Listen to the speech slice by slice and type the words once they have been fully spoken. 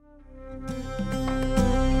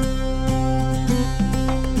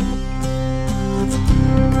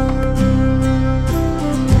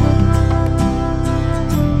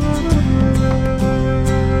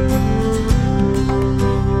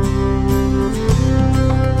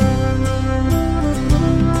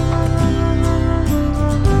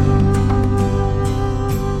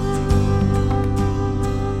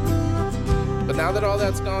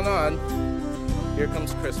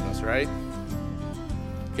comes Christmas, right?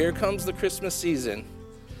 Here comes the Christmas season.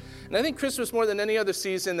 And I think Christmas, more than any other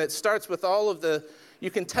season, that starts with all of the, you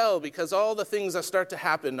can tell because all the things that start to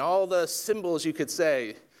happen, all the symbols you could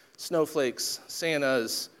say, snowflakes,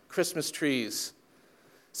 Santas, Christmas trees,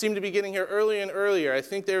 seem to be getting here earlier and earlier. I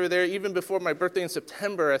think they were there even before my birthday in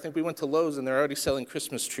September. I think we went to Lowe's and they're already selling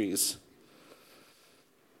Christmas trees.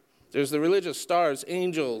 There's the religious stars,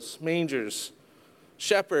 angels, mangers,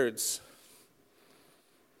 shepherds.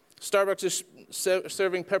 Starbucks is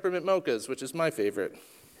serving peppermint mochas, which is my favorite.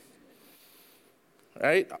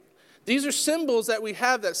 Right? These are symbols that we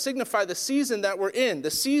have that signify the season that we're in,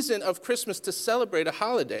 the season of Christmas, to celebrate a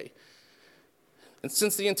holiday. And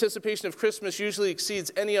since the anticipation of Christmas usually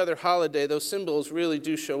exceeds any other holiday, those symbols really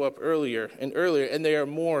do show up earlier, and they are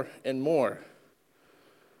more and more.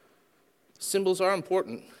 Symbols are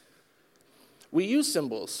important. We use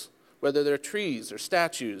symbols, whether they're trees or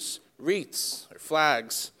statues, wreaths or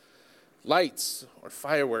flags, lights or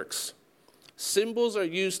fireworks. Symbols are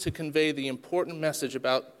used to convey the important message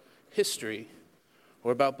about history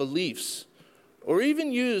or about beliefs, or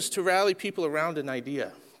even used to rally people around an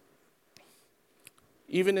idea.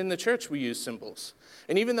 Even in the church, we use symbols.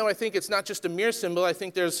 And even though I think it's not just a mere symbol, I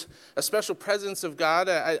think there's a special presence of God.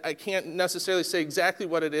 I can't necessarily say exactly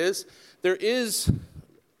what it is. There is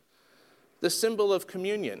the symbol of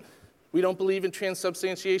communion. We don't believe in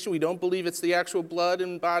transubstantiation. We don't believe it's the actual blood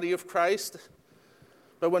and body of Christ.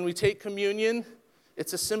 But when we take communion,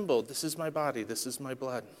 it's a symbol. This is my body. This is my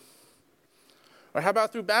blood. Or how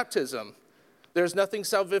about through baptism? There's nothing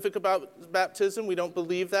salvific about baptism. We don't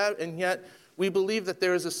believe that. And yet, we believe that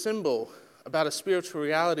there is a symbol about a spiritual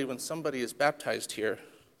reality when somebody is baptized here.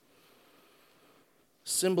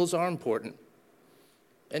 Symbols are important.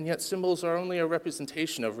 And yet, symbols are only a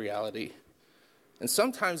representation of reality. And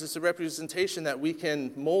sometimes it's a representation that we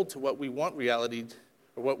can mold to what we want reality,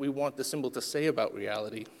 or what we want the symbol to say about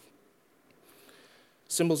reality.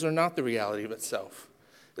 Symbols are not the reality of itself.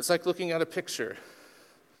 It's like looking at a picture.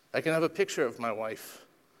 I can have a picture of my wife,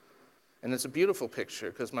 and it's a beautiful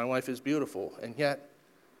picture because my wife is beautiful, and yet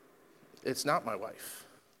it's not my wife.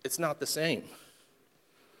 It's not the same.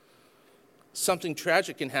 Something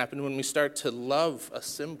tragic can happen when we start to love a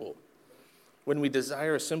symbol, when we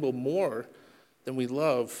desire a symbol more than we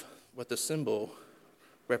love what the symbol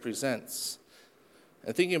represents.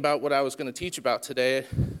 And thinking about what I was going to teach about today,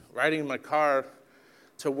 riding in my car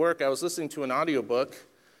to work, I was listening to an audiobook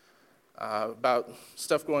about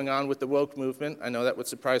stuff going on with the woke movement. I know that would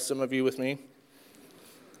surprise some of you with me.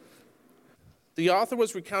 The author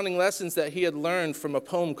was recounting lessons that he had learned from a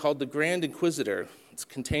poem called The Grand Inquisitor. It's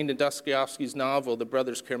contained in Dostoevsky's novel, The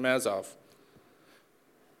Brothers Karamazov.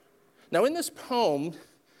 Now in this poem,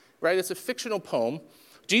 right, it's a fictional poem,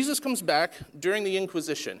 Jesus comes back during the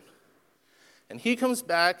Inquisition. And he comes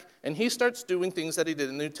back and he starts doing things that he did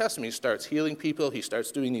in the New Testament. He starts healing people. He starts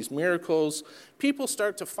doing these miracles. People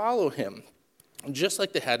start to follow him, just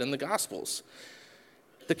like they had in the Gospels.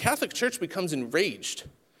 The Catholic Church becomes enraged,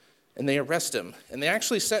 and they arrest him. And they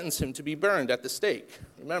actually sentence him to be burned at the stake.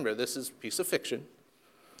 Remember, this is a piece of fiction.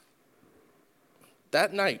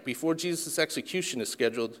 That night, before Jesus' execution is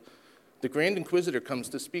scheduled, the Grand Inquisitor comes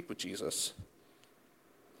to speak with Jesus.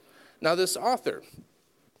 Now, this author,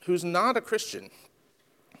 who's not a Christian,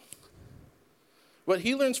 what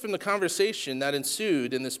he learns from the conversation that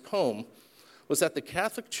ensued in this poem was that the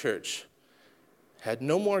Catholic Church had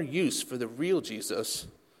no more use for the real Jesus,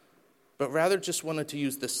 but rather just wanted to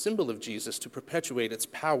use the symbol of Jesus to perpetuate its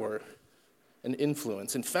power and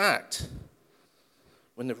influence. In fact,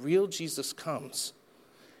 when the real Jesus comes,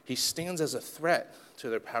 he stands as a threat to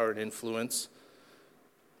their power and influence,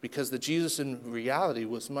 because the Jesus in reality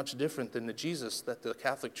was much different than the Jesus that the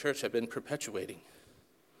Catholic Church had been perpetuating.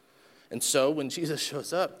 And so when Jesus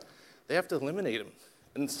shows up, they have to eliminate him.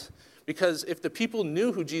 And because if the people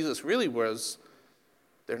knew who Jesus really was,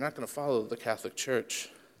 they're not going to follow the Catholic Church.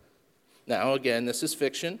 Now, again, this is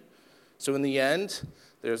fiction. So in the end,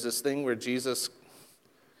 there's this thing where Jesus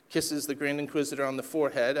kisses the Grand Inquisitor on the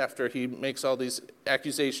forehead after he makes all these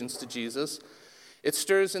accusations to Jesus. It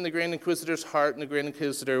stirs in the Grand Inquisitor's heart, and the Grand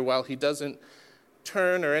Inquisitor, while he doesn't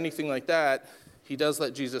turn or anything like that, he does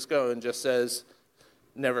let Jesus go and just says,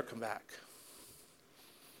 never come back.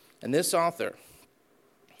 And this author,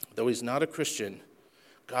 though he's not a Christian,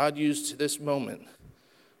 God used this moment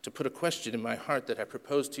to put a question in my heart that I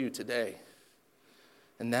propose to you today.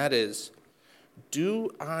 And that is,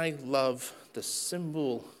 do I love the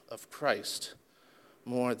symbol of Christ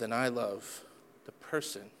more than I love the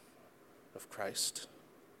person of Christ?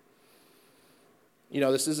 You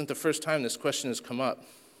know, this isn't the first time this question has come up.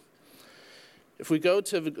 If we go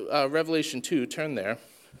to Revelation 2, turn there.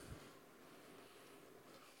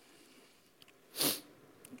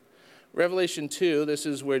 Revelation 2, this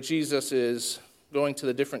is where Jesus is going to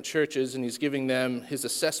the different churches and he's giving them his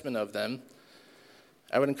assessment of them.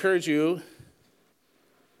 I would encourage you,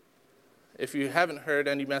 if you haven't heard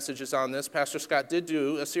any messages on this, Pastor Scott did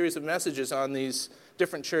do a series of messages on these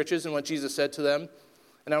different churches and what Jesus said to them.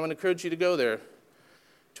 And I would encourage you to go there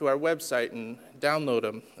to our website and download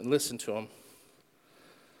them and listen to them.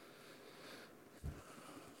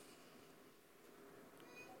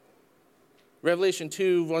 Revelation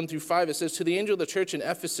 2, 1 through 5, it says, "To the angel of the church in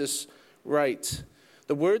Ephesus write,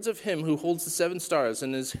 the words of him who holds the 7 stars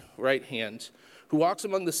in his right hand, who walks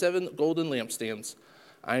among the 7 golden lampstands.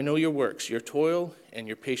 I know your works, your toil, and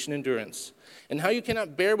your patient endurance, and how you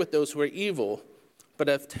cannot bear with those who are evil, but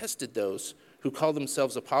have tested those who call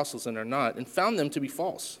themselves apostles and are not, and found them to be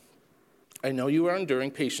false. I know you are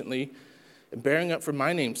enduring patiently and bearing up for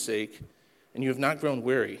my name's sake, and you have not grown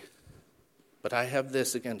weary. But I have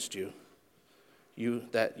this against you,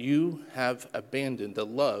 that you have abandoned the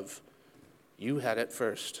love you had at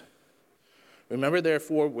first. Remember,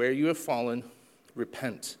 therefore, where you have fallen,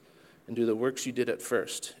 repent, and do the works you did at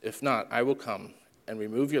first. If not, I will come and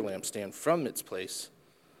remove your lampstand from its place,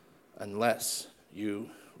 unless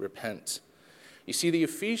you repent." You see, the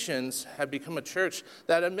Ephesians had become a church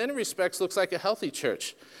that in many respects looks like a healthy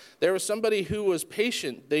church. There was somebody who was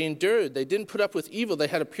patient. They endured. They didn't put up with evil. They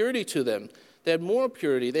had a purity to them. They had moral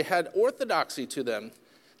purity. They had orthodoxy to them.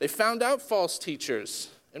 They found out false teachers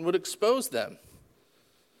and would expose them.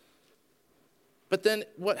 But then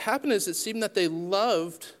what happened is it seemed that they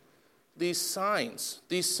loved these signs,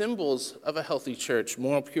 these symbols of a healthy church,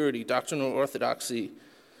 moral purity, doctrinal orthodoxy,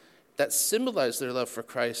 that symbolized their love for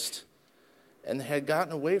Christ, and they had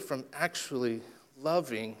gotten away from actually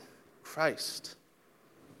loving Christ.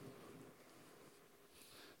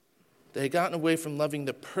 They had gotten away from loving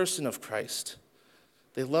the person of Christ.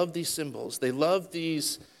 They loved these symbols. They loved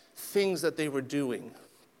these things that they were doing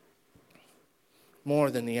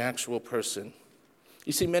more than the actual person.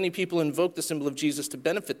 You see, many people invoke the symbol of Jesus to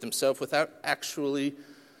benefit themselves without actually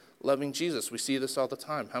loving Jesus. We see this all the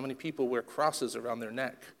time. How many people wear crosses around their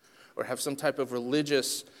neck or have some type of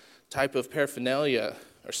religious type of paraphernalia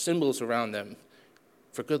or symbols around them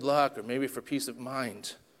for good luck or maybe for peace of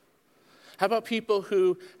mind? How about people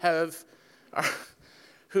who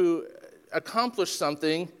accomplish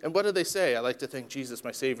something, and what do they say? I like to thank Jesus,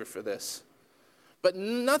 my Savior, for this. But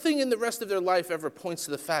nothing in the rest of their life ever points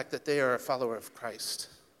to the fact that they are a follower of Christ.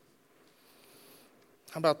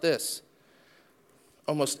 How about this?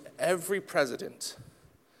 Almost every president,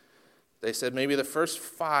 they said maybe the first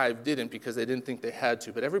 5 didn't because they didn't think they had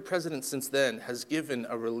to, but every president since then has given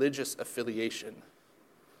a religious affiliation.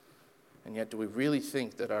 And yet, do we really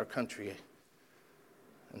think that our country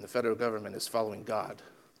and the federal government is following God?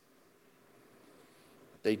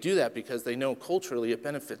 They do that because they know culturally it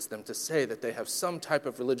benefits them to say that they have some type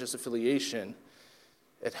of religious affiliation.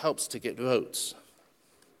 It helps to get votes.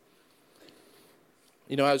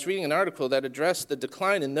 You know, I was reading an article that addressed the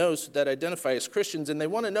decline in those that identify as Christians, and they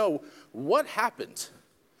want to know what happened.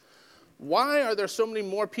 Why are there so many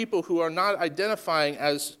more people who are not identifying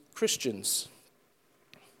as Christians?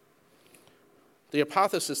 The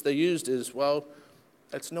hypothesis they used is, well,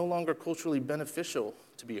 it's no longer culturally beneficial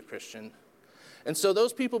to be a Christian. And so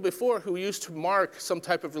those people before who used to mark some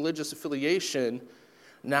type of religious affiliation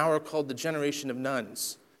now are called the generation of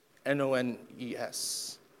nones,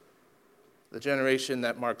 N-O-N-E-S. The generation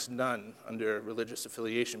that marks none under religious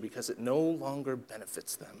affiliation because it no longer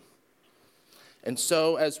benefits them. And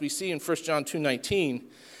so as we see in 1 John 2:19,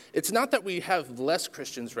 it's not that we have less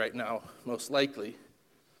Christians right now, most likely.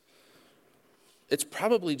 It's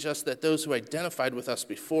probably just that those who identified with us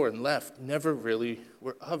before and left never really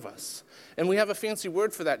were of us. And we have a fancy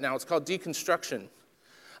word for that now. It's called deconstruction.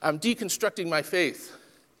 I'm deconstructing my faith.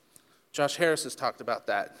 Josh Harris has talked about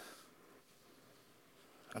that.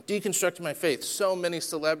 I'm deconstructing my faith. So many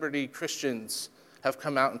celebrity Christians have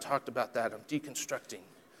come out and talked about that. I'm deconstructing.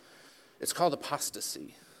 It's called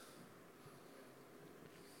apostasy.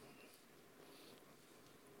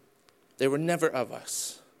 They were never of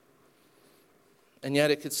us. And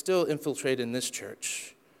yet it could still infiltrate in this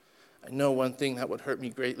church. I know one thing that would hurt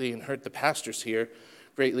me greatly and hurt the pastors here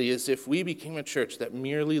greatly is if we became a church that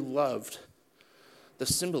merely loved the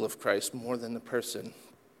symbol of Christ more than the person.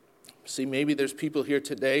 See, maybe there's people here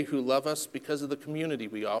today who love us because of the community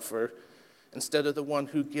we offer instead of the one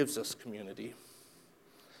who gives us community.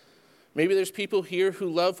 Maybe there's people here who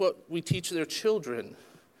love what we teach their children,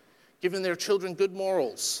 giving their children good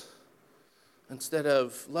morals, instead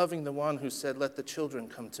of loving the one who said, "Let the children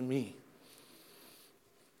come to me."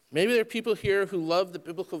 Maybe there are people here who love the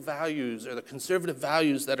biblical values or the conservative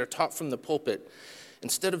values that are taught from the pulpit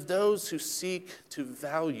instead of those who seek to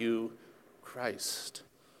value Christ.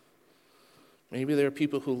 Maybe there are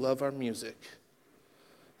people who love our music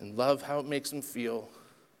and love how it makes them feel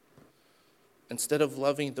instead of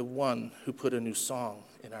loving the one who put a new song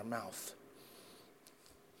in our mouth.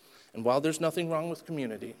 And while there's nothing wrong with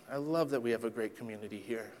community, I love that we have a great community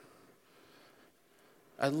here.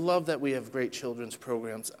 I love that we have great children's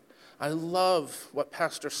programs. I love what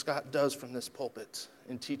Pastor Scott does from this pulpit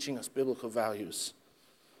in teaching us biblical values.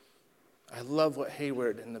 I love what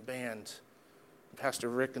Hayward and the band, Pastor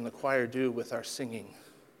Rick and the choir do with our singing.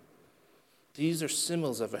 These are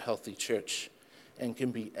symbols of a healthy church and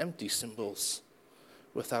can be empty symbols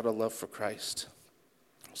without a love for Christ.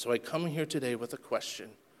 So I come here today with a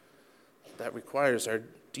question that requires our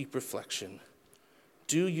deep reflection.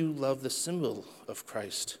 Do you love the symbol of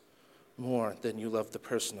Christ more than you love the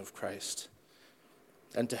person of Christ?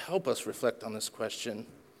 And to help us reflect on this question,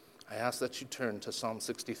 I ask that you turn to Psalm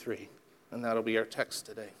 63, and that'll be our text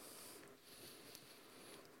today.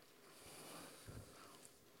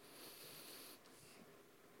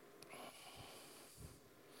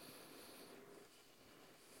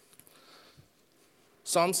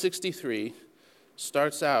 Psalm 63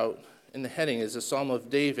 starts out, in the heading is a psalm of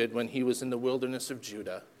David when he was in the wilderness of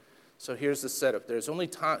Judah. So here's the setup. There's only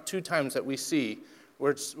two times that we see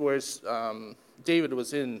where David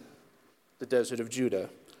was in the desert of Judah.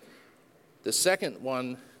 The second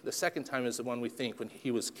time is the one we think when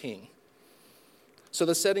he was king. So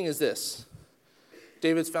the setting is this.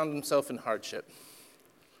 David's found himself in hardship.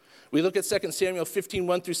 We look at 2 Samuel 15,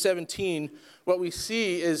 1 through 17. What we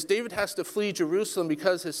see is David has to flee Jerusalem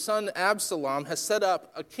because his son Absalom has set up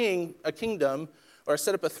a kingdom, or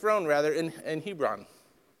set up a throne rather, in Hebron.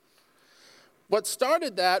 What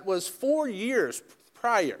started that was 4 years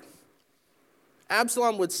prior.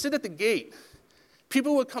 Absalom would sit at the gate.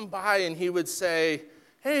 People would come by and he would say,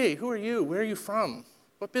 "Hey, who are you? Where are you from?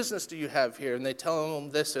 What business do you have here?" And they tell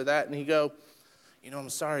him this or that, and he'd go, "I'm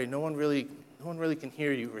sorry, no one really can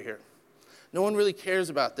hear you here. No one really cares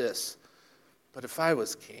about this. But if I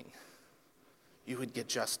was king, you would get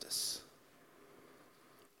justice."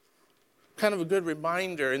 Kind of a good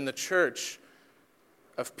reminder in the church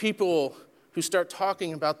of people who start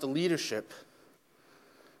talking about the leadership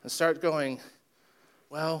and start going,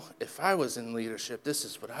 "Well, if I was in leadership, this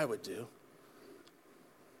is what I would do."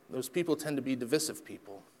 Those people tend to be divisive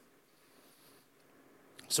people.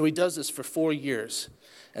 So he does this for 4 years.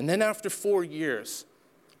 And then after 4 years,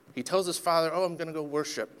 he tells his father, "I'm going to go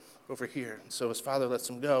worship over here." And so his father lets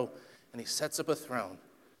him go, and he sets up a throne.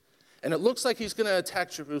 And it looks like he's going to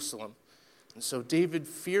attack Jerusalem. And so David,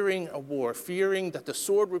 fearing a war, fearing that the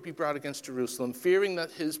sword would be brought against Jerusalem, fearing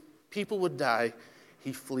that his people would die,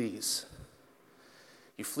 he flees.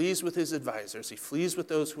 He flees with his advisors. He flees with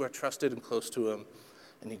those who are trusted and close to him,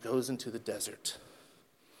 and he goes into the desert.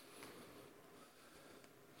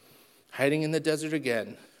 Hiding in the desert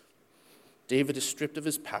again, David is stripped of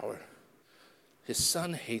his power. His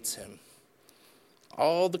son hates him.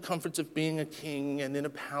 All the comforts of being a king and in a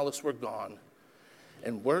palace were gone.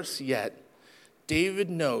 And worse yet, David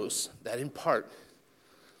knows that in part,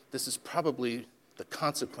 this is probably the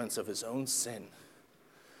consequence of his own sin.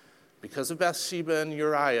 Because of Bathsheba and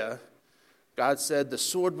Uriah, God said the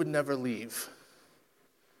sword would never leave.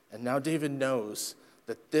 And now David knows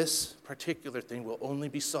that this particular thing will only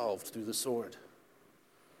be solved through the sword.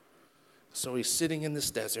 So he's sitting in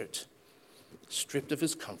this desert, stripped of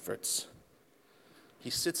his comforts. He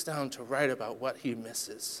sits down to write about what he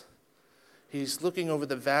misses. He's looking over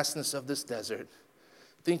the vastness of this desert,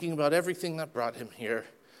 thinking about everything that brought him here,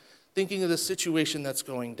 thinking of the situation that's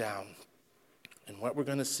going down. And what we're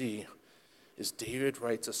going to see is David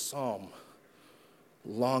writes a psalm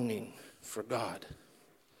longing for God.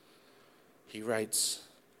 He writes,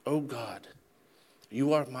 "O God,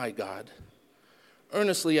 you are my God.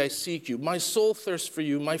 Earnestly I seek you. My soul thirsts for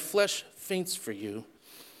you. My flesh faints for you,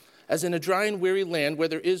 as in a dry and weary land where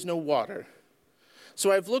there is no water.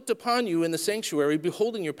 So I have looked upon you in the sanctuary,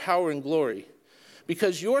 beholding your power and glory.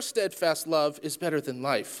 Because your steadfast love is better than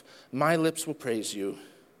life, my lips will praise you.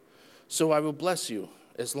 So I will bless you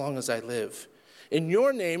as long as I live. In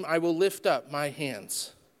your name I will lift up my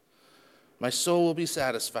hands. My soul will be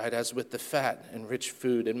satisfied as with the fat and rich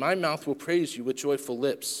food, and my mouth will praise you with joyful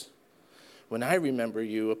lips. When I remember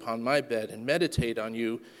you upon my bed and meditate on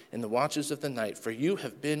you in the watches of the night, for you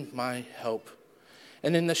have been my help.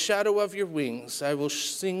 And in the shadow of your wings I will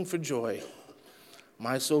sing for joy.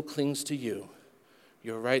 My soul clings to you.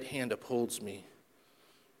 Your right hand upholds me.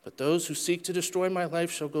 But those who seek to destroy my life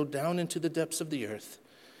shall go down into the depths of the earth.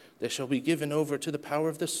 They shall be given over to the power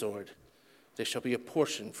of the sword. They shall be a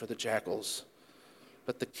portion for the jackals.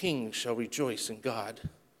 But the king shall rejoice in God.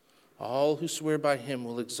 All who swear by him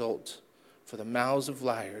will exult, for the mouths of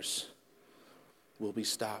liars will be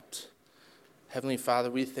stopped. Heavenly Father,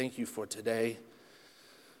 we thank you for today.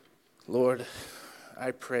 Lord,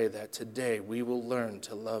 I pray that today we will learn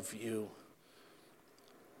to love you.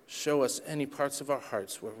 Show us any parts of our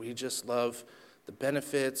hearts where we just love the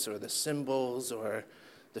benefits or the symbols or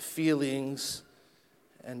the feelings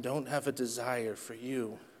and don't have a desire for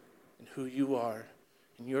you and who you are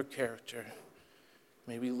and your character.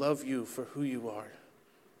 May we love you for who you are.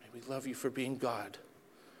 May we love you for being God,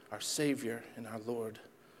 our Savior and our Lord.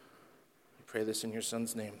 We pray this in your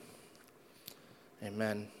Son's name.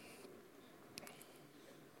 Amen.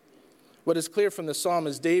 What is clear from the psalm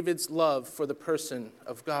is David's love for the person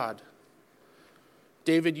of God.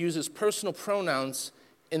 David uses personal pronouns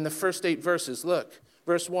in the first 8 verses. Look,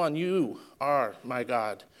 verse 1, you are my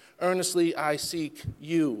God. Earnestly I seek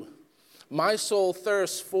you. My soul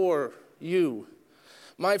thirsts for you.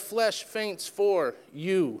 My flesh faints for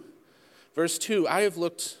you. Verse 2, I have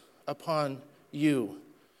looked upon you.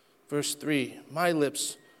 Verse 3, my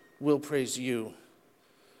lips will praise you.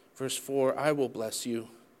 Verse 4, I will bless you.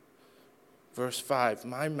 Verse 5,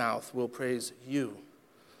 my mouth will praise you.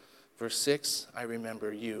 Verse 6, I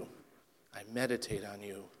remember you. I meditate on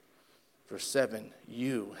you. Verse 7,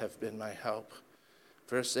 you have been my help.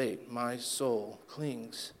 Verse 8, my soul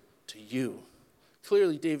clings to you.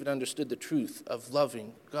 Clearly, David understood the truth of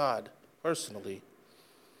loving God personally.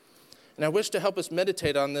 And I wish to help us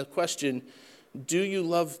meditate on the question, do you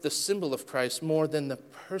love the symbol of Christ more than the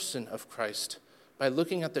person of Christ? By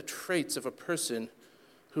looking at the traits of a person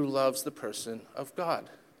who loves the person of God.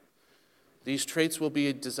 These traits will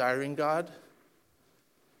be desiring God,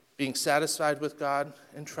 being satisfied with God,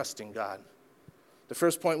 and trusting God. The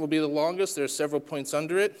first point will be the longest. There are several points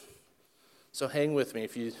under it. So hang with me.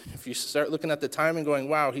 If you start looking at the time and going,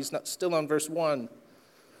 wow, he's not still on verse 1,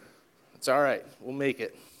 it's all right. We'll make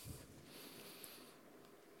it.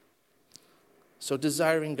 So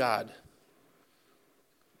desiring God.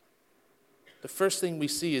 The first thing we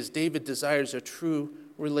see is David desires a true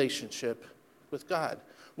relationship with God.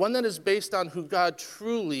 One that is based on who God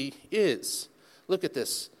truly is. Look at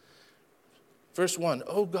this. Verse 1,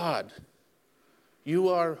 oh God, you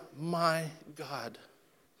are my God.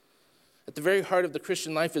 At the very heart of the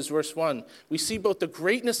Christian life is verse 1. We see both the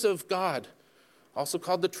greatness of God, also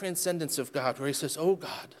called the transcendence of God, where he says, oh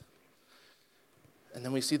God. And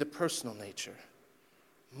then we see the personal nature,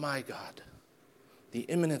 my God, the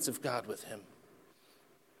immanence of God with him.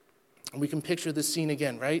 And we can picture this scene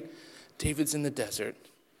again, right? David's in the desert.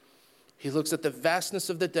 He looks at the vastness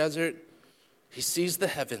of the desert. He sees the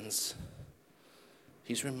heavens.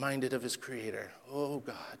 He's reminded of his Creator. Oh,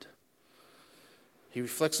 God. He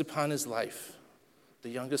reflects upon his life, the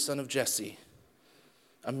youngest son of Jesse,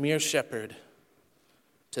 a mere shepherd,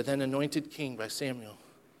 to then anointed king by Samuel,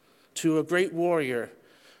 to a great warrior,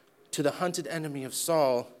 to the hunted enemy of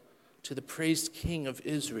Saul, to the praised king of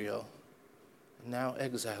Israel, and now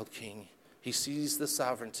exiled king. He sees the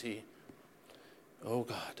sovereignty. Oh,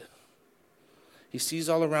 God. He sees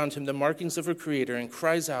all around him the markings of a Creator and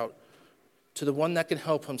cries out to the one that can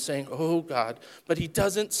help him, saying, oh, God. But he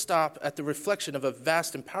doesn't stop at the reflection of a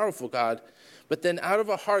vast and powerful God, but then out of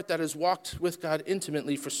a heart that has walked with God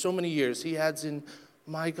intimately for so many years, he adds in,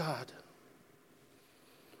 my God.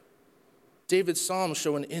 David's psalms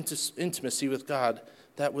show an intimacy with God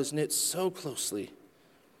that was knit so closely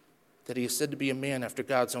that he is said to be a man after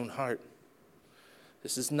God's own heart.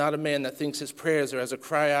 This is not a man that thinks his prayers are as a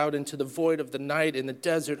cry out into the void of the night in the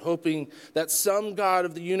desert, hoping that some God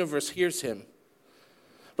of the universe hears him.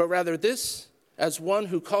 But rather this as one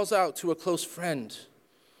who calls out to a close friend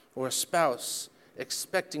or a spouse,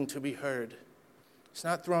 expecting to be heard. He's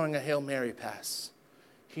not throwing a Hail Mary pass.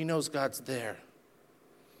 He knows God's there.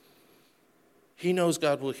 He knows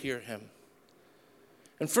God will hear him.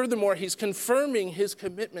 And furthermore, he's confirming his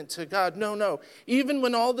commitment to God. No, even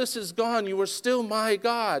when all this is gone, you are still my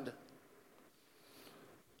God.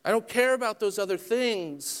 I don't care about those other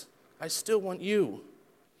things. I still want you.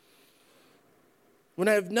 When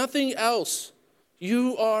I have nothing else,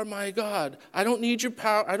 you are my God. I don't need your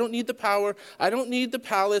power. I don't need the power. I don't need the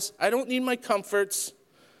palace. I don't need my comforts.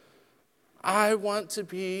 I want to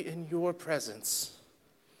be in your presence.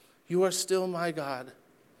 You are still my God.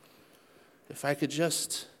 If I could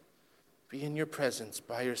just be in your presence,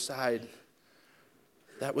 by your side,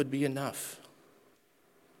 that would be enough.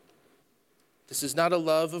 This is not a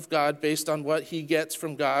love of God based on what he gets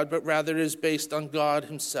from God, but rather is based on God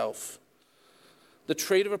himself. The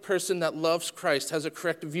trait of a person that loves Christ has a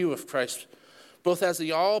correct view of Christ, both as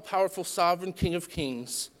the all-powerful sovereign King of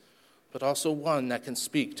Kings, but also one that can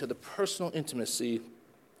speak to the personal intimacy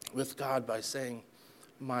with God by saying,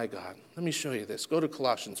 my God. Let me show you this. Go to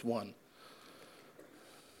Colossians 1.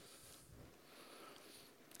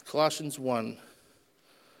 Colossians 1.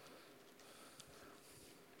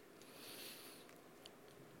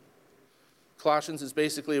 Colossians is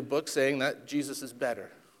basically a book saying that Jesus is better.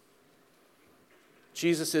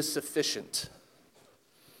 Jesus is sufficient.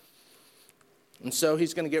 And so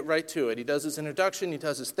he's going to get right to it. He does his introduction, he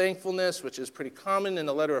does his thankfulness, which is pretty common in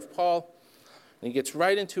the letter of Paul. And he gets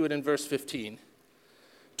right into it in verse 15,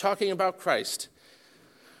 talking about Christ.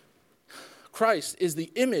 Christ is the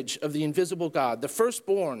image of the invisible God, the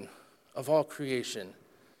firstborn of all creation.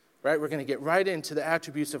 Right? We're going to get right into the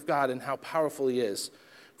attributes of God and how powerful he is.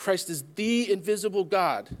 Christ is the invisible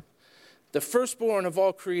God, the firstborn of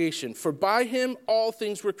all creation. For by him all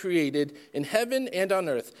things were created in heaven and on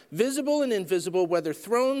earth, visible and invisible, whether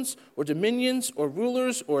thrones or dominions or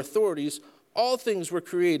rulers or authorities, all things were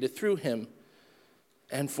created through him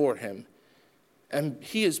and for him. And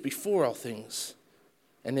he is before all things,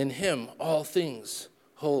 and in him all things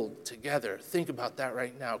hold together. Think about that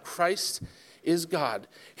right now. Christ is God.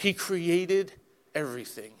 He created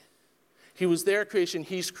everything. He was their creation.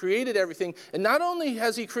 He's created everything. And not only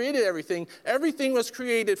has he created everything, everything was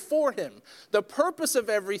created for him. The purpose of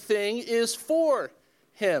everything is for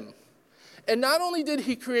him. And not only did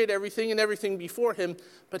he create everything and everything before him,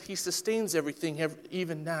 but he sustains everything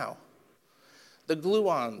even now. The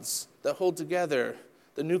gluons that hold together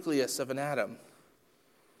the nucleus of an atom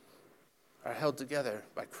are held together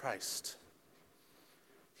by Christ.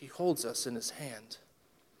 He holds us in his hand.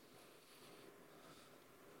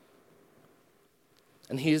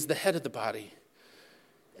 And he is the head of the body.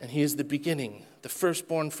 And he is the beginning, the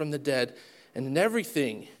firstborn from the dead. And in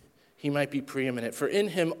everything he might be preeminent. For in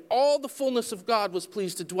him all the fullness of God was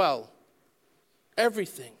pleased to dwell.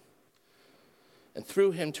 Everything. And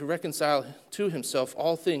through him to reconcile to himself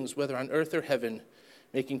all things, whether on earth or heaven,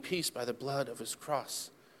 making peace by the blood of his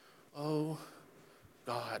cross. Oh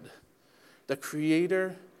God, the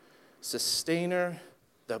creator, sustainer,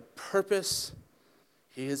 the purpose,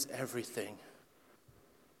 he is everything.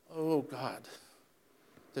 Oh God,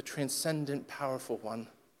 the transcendent, powerful one.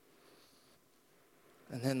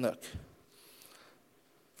 And then look,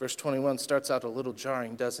 verse 21 starts out a little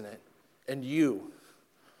jarring, doesn't it? And you,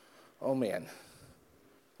 oh man,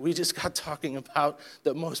 we just got talking about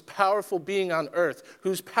the most powerful being on earth,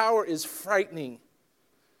 whose power is frightening.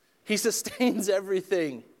 He sustains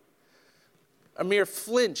everything. A mere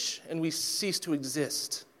flinch, and we cease to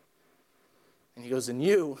exist. And he goes, and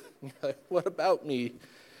you, and you're like, what about me?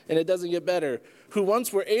 And it doesn't get better. Who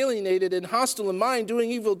once were alienated and hostile in mind,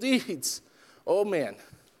 doing evil deeds. Oh man.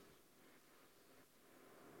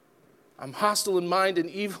 I'm hostile in mind and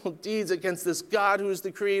evil deeds against this God who is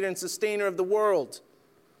the creator and sustainer of the world.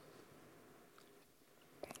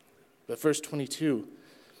 But verse 22,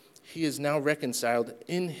 he is now reconciled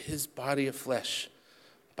in his body of flesh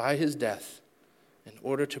by his death in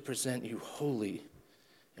order to present you holy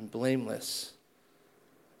and blameless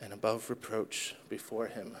and above reproach before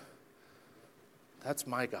him. That's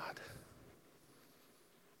my God.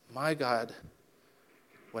 My God,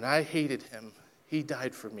 when I hated him, he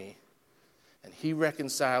died for me. And he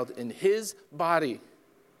reconciled in his body.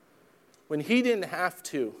 When he didn't have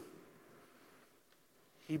to,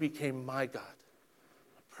 he became my God,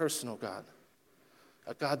 a personal God,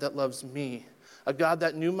 a God that loves me, a God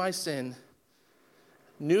that knew my sin,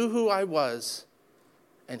 knew who I was,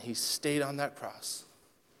 and he stayed on that cross.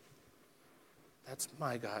 That's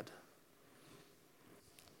my God.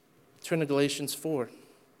 Turn to Galatians 4.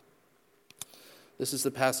 This is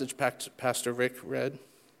the passage Pastor Rick read.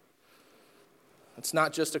 It's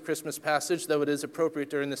not just a Christmas passage, though it is appropriate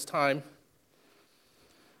during this time.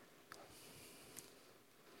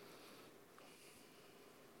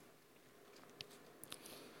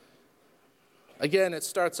 Again, it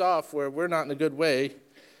starts off where we're not in a good way.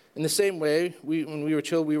 In the same way, when we were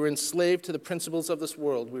children, we were enslaved to the principles of this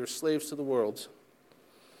world. We were slaves to the world.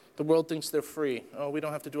 The world thinks they're free. Oh, we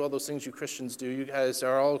don't have to do all those things you Christians do. You guys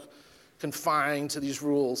are all confined to these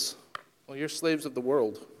rules. Well, you're slaves of the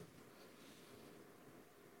world.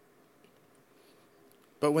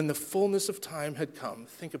 But when the fullness of time had come,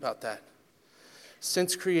 think about that.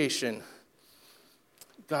 Since creation,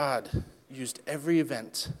 God used every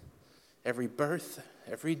event, every birth,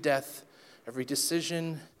 every death, every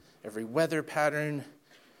decision, every weather pattern,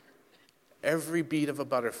 every beat of a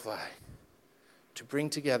butterfly to bring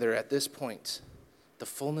together at this point the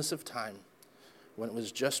fullness of time when it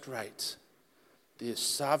was just right the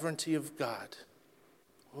sovereignty of God.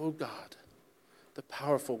 Oh God, the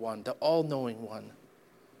powerful one, the all-knowing one,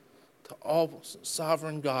 the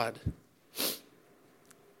all-sovereign God.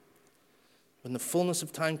 When the fullness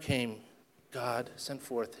of time came, God sent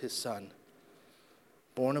forth his Son,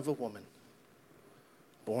 born of a woman,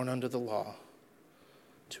 born under the law,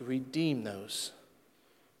 to redeem those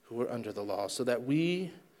who were under the law, so that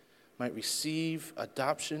we might receive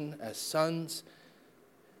adoption as sons.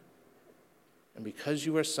 And because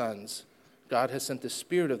you are sons, God has sent the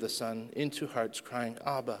Spirit of the Son into hearts, crying,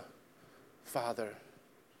 Abba, Father,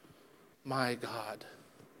 my God.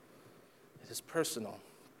 It is personal.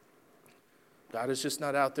 God is just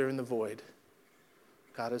not out there in the void.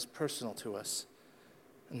 God is personal to us.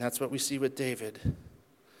 And that's what we see with David.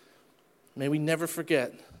 May we never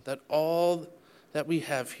forget that all that we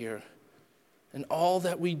have here and all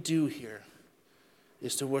that we do here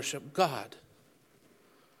is to worship God.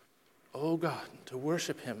 Oh God, to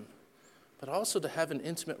worship him, but also to have an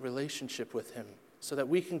intimate relationship with him so that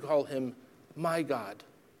we can call him my God.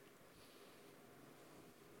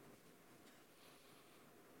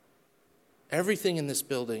 Everything in this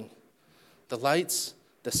building, the lights,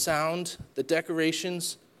 the sound, the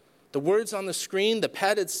decorations, the words on the screen, the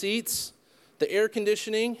padded seats, the air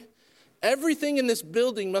conditioning, everything in this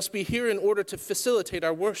building must be here in order to facilitate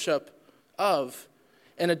our worship of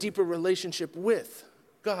and a deeper relationship with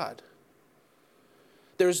God.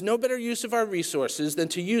 There is no better use of our resources than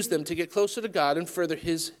to use them to get closer to God and further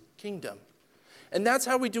his kingdom. And that's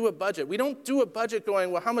how we do a budget. We don't do a budget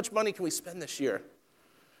going, well, how much money can we spend this year?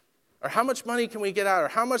 Or how much money can we get out? Or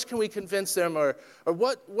how much can we convince them? Or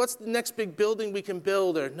what's the next big building we can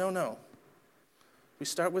build? Or no. We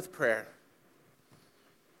start with prayer.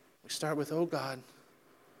 We start with, oh God,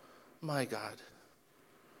 my God,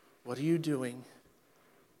 what are you doing?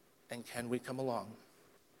 And can we come along?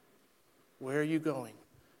 Where are you going?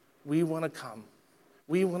 We want to come.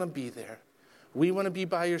 We want to be there. We want to be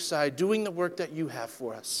by your side doing the work that you have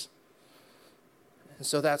for us. And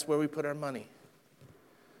so that's where we put our money.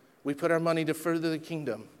 We put our money to further the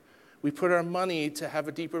kingdom. We put our money to have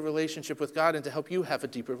a deeper relationship with God and to help you have a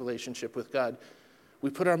deeper relationship with God.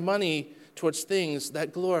 We put our money towards things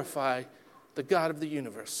that glorify the God of the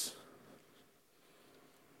universe.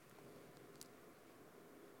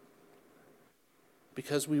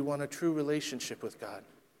 Because we want a true relationship with God.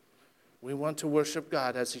 We want to worship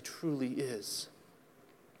God as he truly is.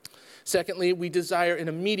 Secondly, we desire an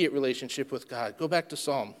immediate relationship with God. Go back to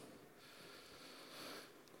Psalm.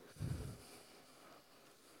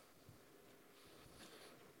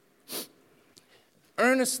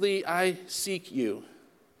 Earnestly I seek you.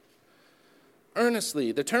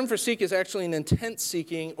 Earnestly. The term for seek is actually an intense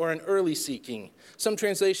seeking or an early seeking. Some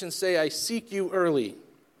translations say, I seek you early.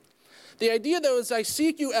 The idea, though, is I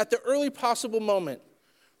seek you at the early possible moment,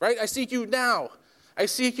 right? I seek you now. I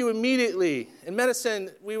seek you immediately. In medicine,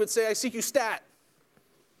 we would say, I seek you stat.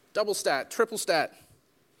 Double stat, triple stat.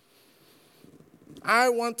 I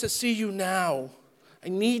want to see you now. I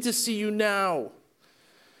need to see you now.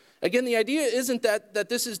 Again, the idea isn't that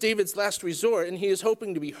this is David's last resort and he is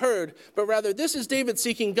hoping to be heard, but rather this is David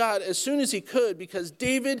seeking God as soon as he could because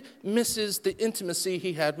David misses the intimacy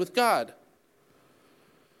he had with God.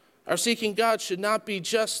 Our seeking God should not be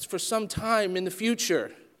just for some time in the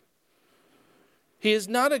future. He is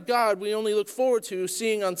not a God we only look forward to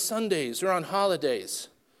seeing on Sundays or on holidays.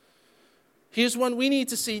 He is one we need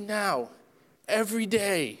to see now, every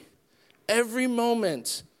day, every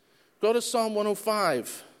moment. Go to Psalm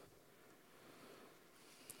 105.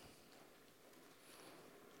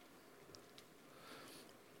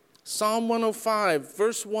 Psalm 105,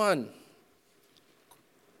 verse 1.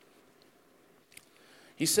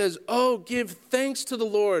 He says, oh, give thanks to the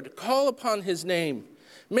Lord, call upon his name,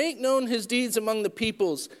 make known his deeds among the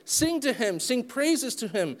peoples, sing to him, sing praises to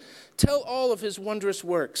him, tell all of his wondrous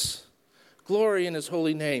works, glory in his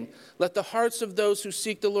holy name. Let the hearts of those who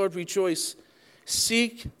seek the Lord rejoice.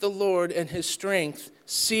 Seek the Lord and his strength,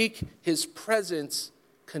 seek his presence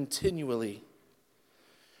continually.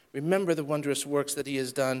 Remember the wondrous works that he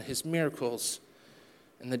has done, his miracles,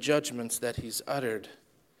 and the judgments that he's uttered.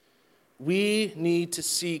 We need to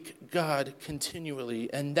seek God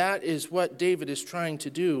continually, and that is what David is trying to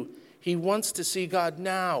do. He wants to see God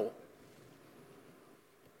now.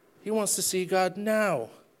 He wants to see God now.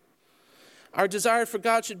 Our desire for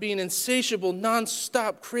God should be an insatiable,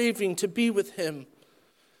 non-stop craving to be with him.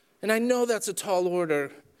 And I know that's a tall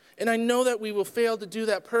order, and I know that we will fail to do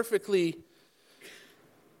that perfectly.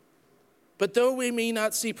 But though we may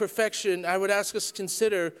not see perfection, I would ask us to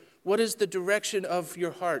consider, what is the direction of your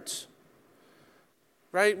heart?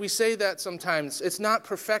 right? We say that sometimes. It's not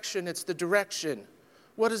perfection, it's the direction.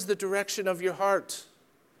 What is the direction of your heart?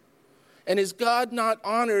 And is God not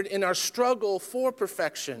honored in our struggle for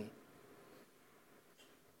perfection?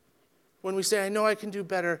 When we say, I know I can do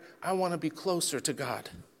better, I want to be closer to God.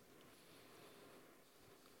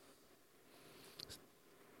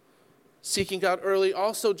 Seeking God early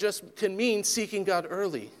also just can mean seeking God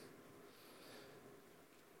early.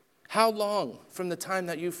 How long from the time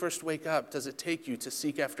that you first wake up does it take you to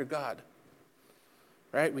seek after God?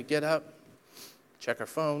 Right? We get up, check our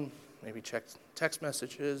phone, maybe check text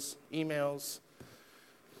messages, emails,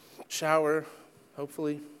 shower,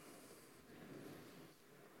 hopefully.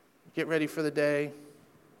 Get ready for the day.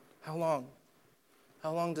 How long?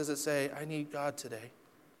 How long does it say, I need God today?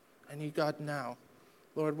 I need God now.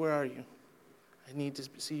 Lord, where are you? I need to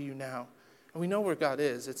see you now. And we know where God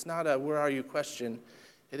is. It's not a where are you question.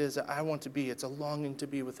 It is a I want to be. It's a longing to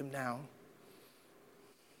be with him now.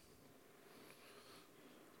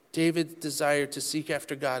 David desired to seek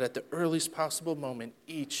after God at the earliest possible moment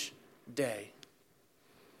each day.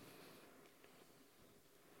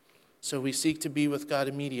 So we seek to be with God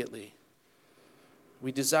immediately.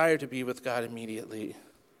 We desire to be with God immediately.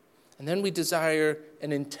 And then we desire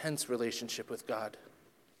an intense relationship with God.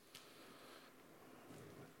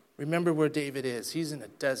 Remember where David is. He's in a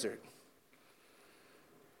desert.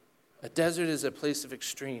 A desert is a place of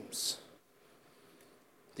extremes.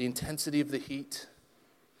 The intensity of the heat,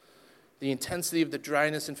 the intensity of the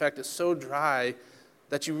dryness. In fact, it's so dry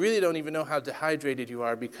that you really don't even know how dehydrated you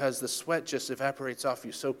are because the sweat just evaporates off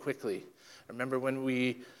you so quickly. I remember when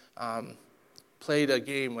we played a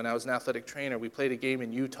game, when I was an athletic trainer, we played a game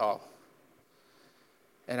in Utah.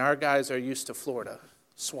 And our guys are used to Florida,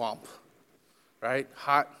 swamp, right?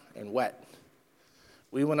 Hot and wet.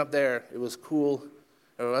 We went up there, it was cool.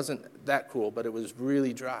 It wasn't that cool, but it was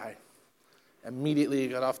really dry. Immediately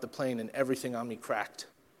got off the plane and everything on me cracked.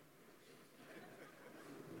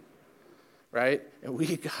 Right? And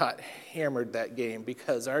we got hammered that game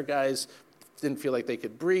because our guys didn't feel like they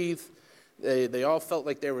could breathe. They all felt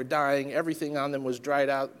like they were dying. Everything on them was dried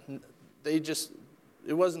out. It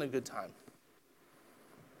wasn't a good time.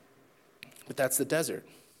 But that's the desert.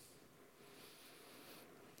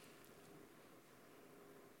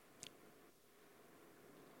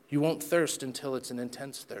 You won't thirst until it's an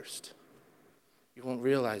intense thirst. You won't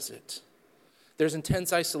realize it. There's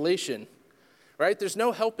intense isolation, right? There's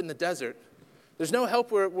no help in the desert. There's no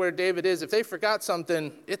help where David is. If they forgot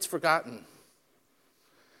something, it's forgotten.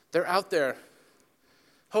 They're out there.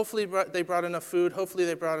 Hopefully they brought enough food. Hopefully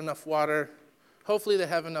they brought enough water. Hopefully they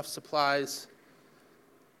have enough supplies.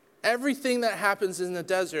 Everything that happens in the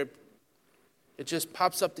desert, it just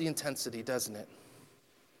pops up the intensity, doesn't it?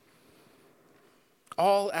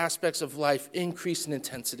 All aspects of life increase in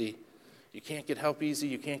intensity. You can't get help easy.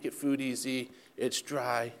 You can't get food easy. It's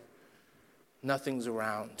dry. Nothing's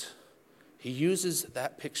around. He uses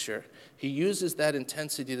that picture. He uses that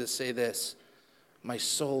intensity to say this, my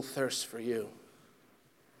soul thirsts for you.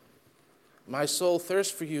 My soul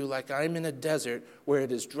thirsts for you like I'm in a desert where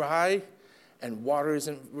it is dry and water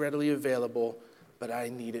isn't readily available, but I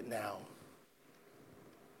need it now.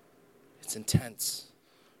 It's intense.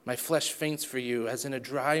 My flesh faints for you as in a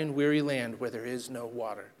dry and weary land where there is no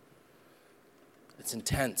water. It's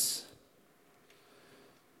intense.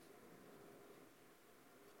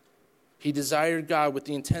 He desired God with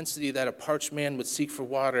the intensity that a parched man would seek for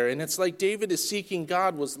water. And it's like David is seeking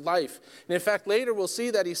God was life. And in fact, later we'll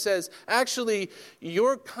see that he says, actually,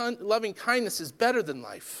 your loving kindness is better than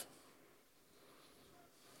life.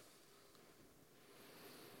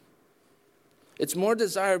 It's more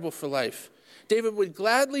desirable for life. David would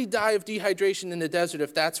gladly die of dehydration in the desert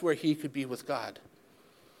if that's where he could be with God.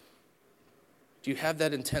 Do you have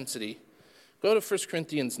that intensity? Go to 1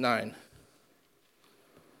 Corinthians 9.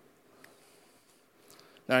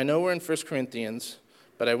 Now, I know we're in 1 Corinthians,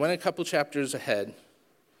 but I went a couple chapters ahead.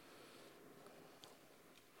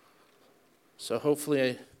 So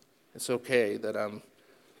hopefully it's okay that I'm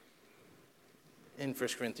in 1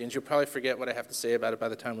 Corinthians. You'll probably forget what I have to say about it by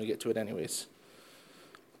the time we get to it anyways.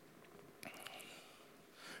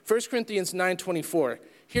 1 Corinthians 9:24.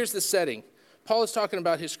 Here's the setting. Paul is talking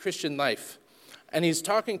about his Christian life. And he's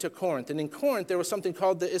talking to Corinth. And in Corinth, there was something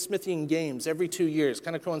called the Isthmian Games every 2 years.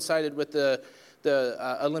 Kind of coincided with the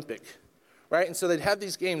Olympic. Right? And so they'd have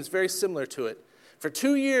these games very similar to it. For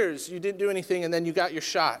 2 years, you didn't do anything, and then you got your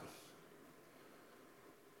shot.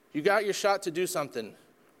 You got your shot to do something.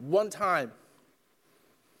 One time.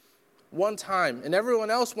 One time. And everyone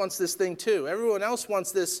else wants this thing too. Everyone else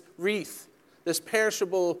wants this wreath. This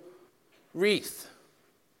perishable wreath,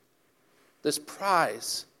 this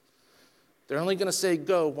prize, They're only going to say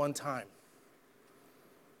go one time.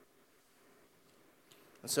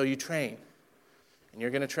 And so you train, and you're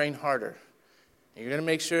going to train harder. And you're going to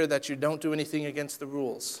make sure that you don't do anything against the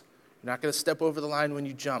rules. You're not going to step over the line when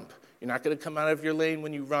you jump. You're not going to come out of your lane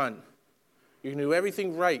when you run. You're going to do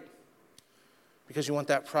everything right because you want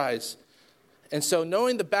that prize. And so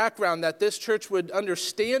knowing the background that this church would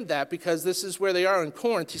understand that, because this is where they are in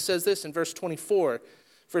Corinth, he says this in verse 24,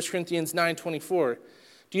 1 Corinthians 9:24.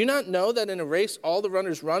 Do you not know that in a race all the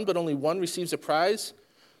runners run, but only one receives a prize?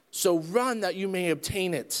 So run that you may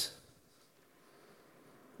obtain it.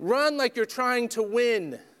 Run like you're trying to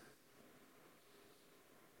win.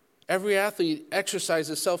 Every athlete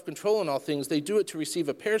exercises self-control in all things. They do it to receive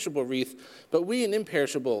a perishable wreath, but we an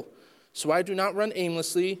imperishable. So I do not run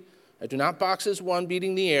aimlessly. I do not box as one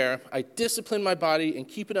beating the air. I discipline my body and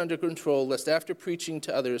keep it under control, lest after preaching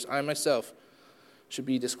to others, I myself should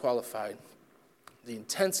be disqualified. The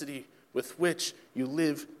intensity with which you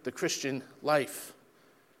live the Christian life.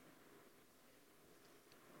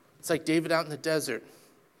 It's like David out in the desert.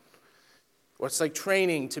 Or it's like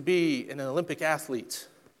training to be an Olympic athlete.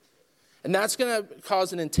 And that's going to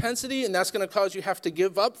cause an intensity, and that's going to cause you have to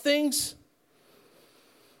give up things.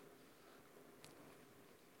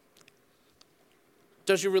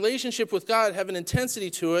 Does your relationship with God have an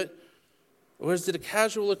intensity to it, or is it a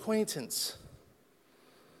casual acquaintance?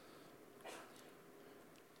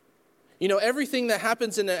 You know, everything that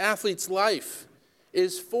happens in an athlete's life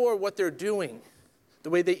is for what they're doing.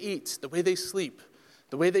 The way they eat, the way they sleep,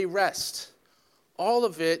 the way they rest. All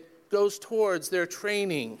of it goes towards their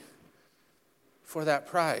training for that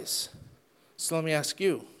prize. So let me ask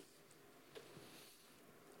you,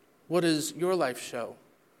 what does your life show?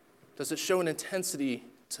 Does it show an intensity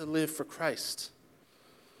to live for Christ?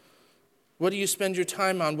 What do you spend your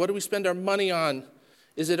time on? What do we spend our money on?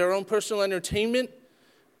 Is it our own personal entertainment?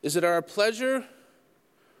 Is it our pleasure?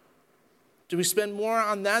 Do we spend more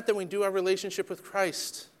on that than we do our relationship with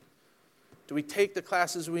Christ? Do we take the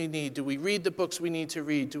classes we need? Do we read the books we need to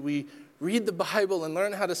read? Do we read the Bible and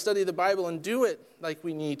learn how to study the Bible and do it like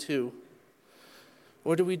we need to?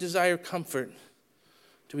 Or do we desire comfort?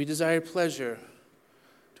 Do we desire pleasure?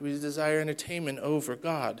 Do we desire entertainment over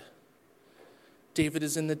God? David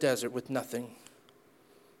is in the desert with nothing.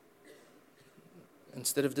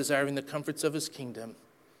 Instead of desiring the comforts of his kingdom,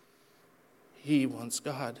 he wants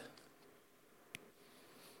God.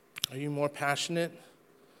 Are you more passionate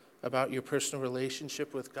about your personal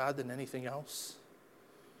relationship with God than anything else?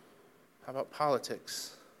 How about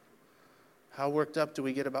politics? How worked up do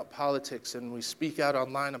we get about politics, and we speak out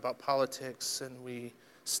online about politics, and we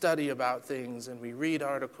study about things, and we read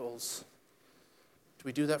articles? Do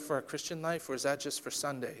we do that for our Christian life, or is that just for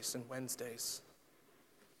Sundays and Wednesdays?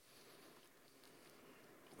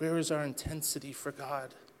 Where is our intensity for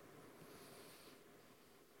God?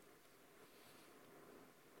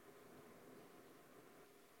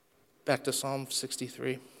 Back to Psalm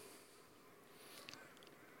 63.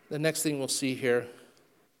 The next thing we'll see here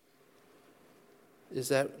is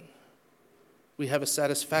that we have a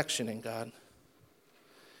satisfaction in God.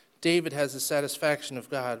 David has the satisfaction of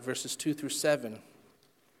God, verses 2 through 7.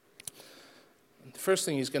 And the first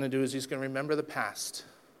thing he's going to do is he's going to remember the past.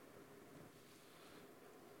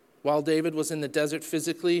 While David was in the desert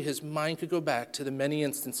physically, his mind could go back to the many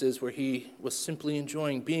instances where he was simply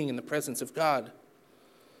enjoying being in the presence of God.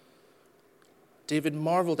 David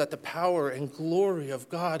marveled at the power and glory of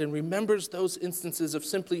God and remembers those instances of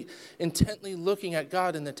simply intently looking at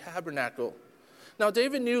God in the tabernacle. Now,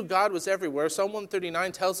 David knew God was everywhere. Psalm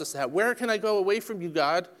 139 tells us that. Where can I go away from you,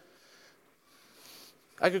 God?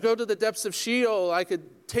 I could go to the depths of Sheol. I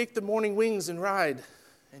could take the morning wings and ride.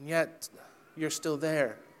 And yet, you're still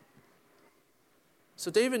there.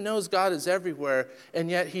 So David knows God is everywhere. And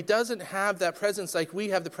yet, he doesn't have that presence like we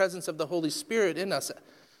have the presence of the Holy Spirit in us.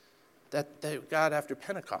 That God after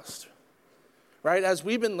Pentecost, right? As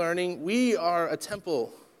we've been learning, we are a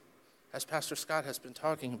temple, as Pastor Scott has been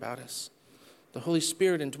talking about us. The Holy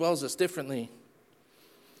Spirit indwells us differently.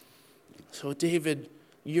 So David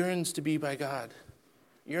yearns to be by God,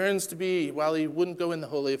 yearns to be, while he wouldn't go in the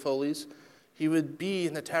Holy of Holies, he would be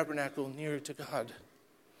in the tabernacle near to God.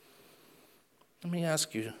 Let me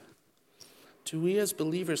ask you, do we as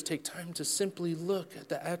believers take time to simply look at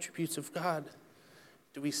the attributes of God?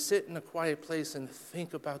 Do we sit in a quiet place and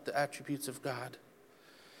think about the attributes of God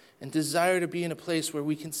and desire to be in a place where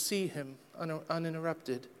we can see him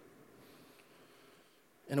uninterrupted?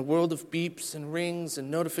 In a world of beeps and rings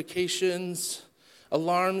and notifications,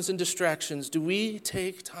 alarms and distractions, do we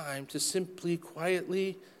take time to simply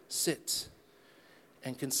quietly sit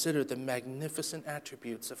and consider the magnificent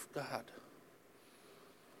attributes of God?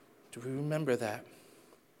 Do we remember that?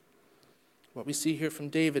 What we see here from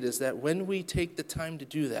David is that when we take the time to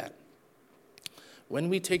do that, when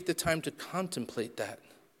we take the time to contemplate that,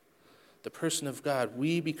 the person of God,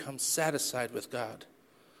 we become satisfied with God,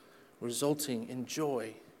 resulting in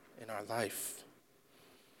joy in our life.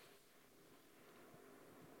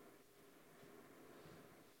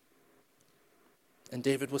 And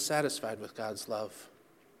David was satisfied with God's love.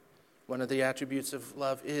 One of the attributes of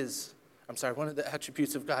God is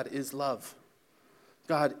love.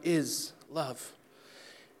 God is love.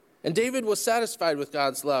 And David was satisfied with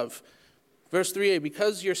God's love. Verse 3a,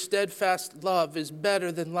 because your steadfast love is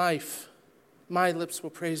better than life, my lips will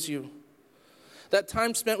praise you. That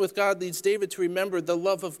time spent with God leads David to remember the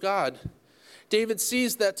love of God. David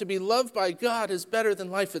sees that to be loved by God is better than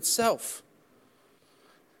life itself.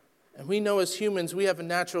 And we know as humans, we have a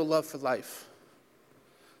natural love for life.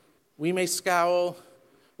 We may scowl,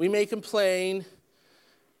 we may complain,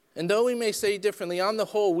 and though we may say differently, on the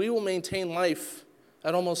whole, we will maintain life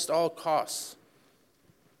at almost all costs.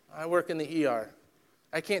 I work in the ER.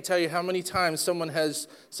 I can't tell you how many times someone has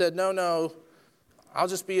said, no, I'll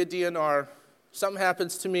just be a DNR. Something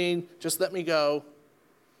happens to me, just let me go.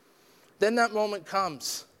 Then that moment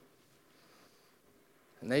comes,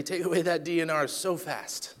 and they take away that DNR so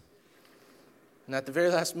fast. And at the very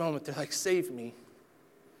last moment, they're like, save me.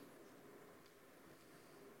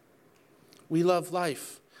 We love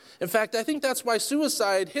life. In fact, I think that's why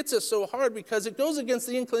suicide hits us so hard, because it goes against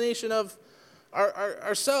the inclination of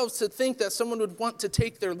ourselves to think that someone would want to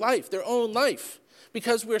take their life, their own life,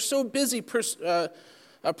 because we're so busy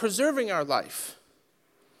preserving our life.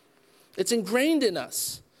 It's ingrained in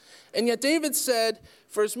us. And yet David said,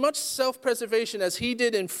 for as much self-preservation as he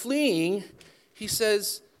did in fleeing, he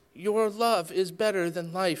says, your love is better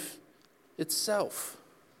than life itself.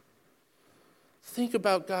 Think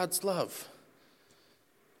about God's love.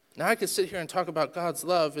 Now, I could sit here and talk about God's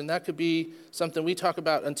love, and that could be something we talk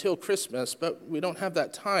about until Christmas, but we don't have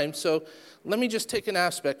that time. So let me just take an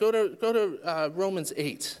aspect. Go to Romans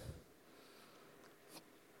 8.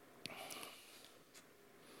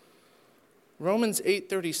 Romans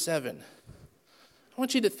 8:37. I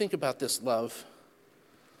want you to think about this love.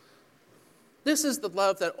 This is the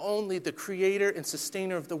love that only the creator and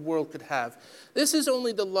sustainer of the world could have. This is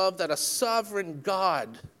only the love that a sovereign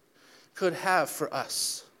God could have for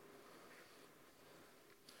us.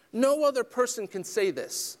 No other person can say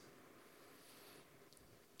this.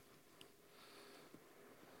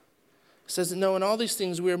 It says, no, in all these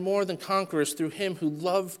things we are more than conquerors through him who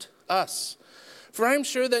loved us. For I am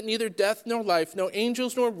sure that neither death nor life, nor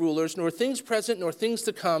angels nor rulers, nor things present nor things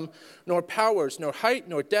to come, nor powers, nor height,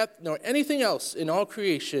 nor depth, nor anything else in all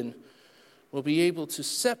creation will be able to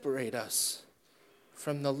separate us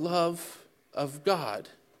from the love of God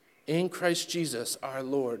in Christ Jesus our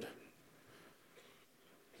Lord.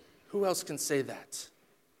 Who else can say that?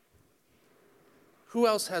 Who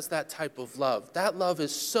else has that type of love? That love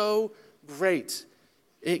is so great,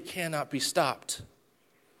 it cannot be stopped.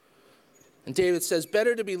 And David says,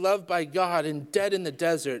 better to be loved by God and dead in the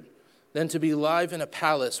desert than to be alive in a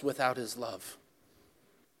palace without his love.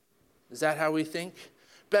 Is that how we think?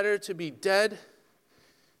 Better to be dead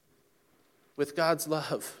with God's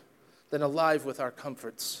love than alive with our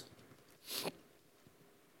comforts.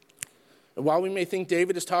 And while we may think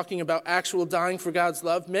David is talking about actual dying for God's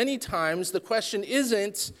love, many times the question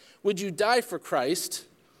isn't, would you die for Christ?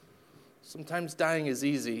 Sometimes dying is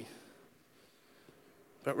easy.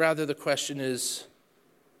 But rather the question is,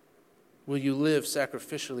 will you live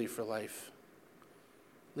sacrificially for life?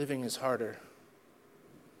 Living is harder.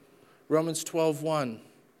 Romans 12:1,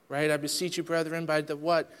 right? I beseech you, brethren, by the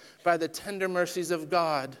what? By the tender mercies of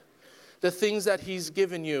God, the things that he's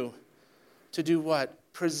given you to do what?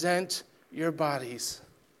 Present your bodies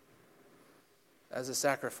as a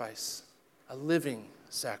sacrifice, a living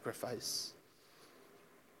sacrifice.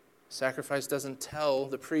 Sacrifice doesn't tell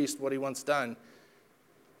the priest what he wants done.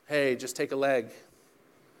 Hey, just take a leg.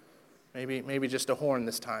 Maybe just a horn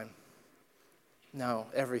this time. No,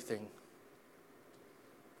 everything.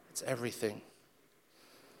 It's everything.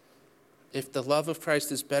 If the love of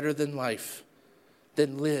Christ is better than life,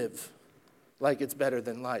 then live like it's better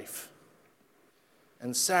than life.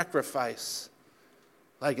 And sacrifice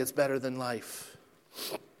like it's better than life.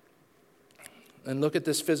 And look at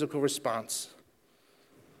this physical response.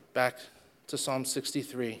 Back to Psalm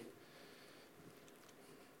 63.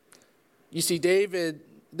 You see, David,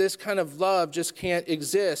 this kind of love just can't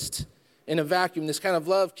exist in a vacuum. This kind of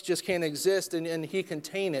love just can't exist and he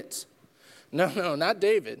contain it. No, not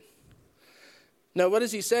David. No, what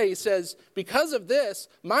does he say? He says, because of this,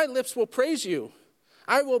 my lips will praise you.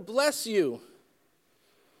 I will bless you.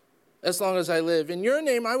 as long as I live. In your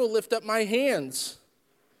name I will lift up my hands.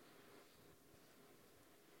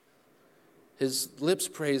 His lips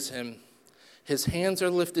praise him. His hands are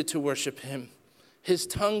lifted to worship him. His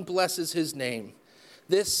tongue blesses his name.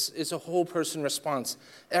 This is a whole person response.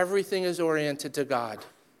 Everything is oriented to God.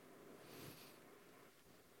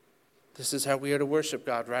 This is how we are to worship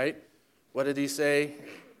God, right? What did he say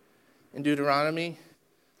in Deuteronomy?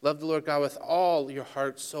 Love the Lord God with all your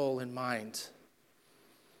heart, soul, and mind.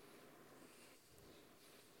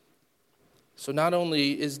 So not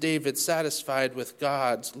only is David satisfied with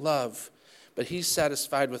God's love, but he's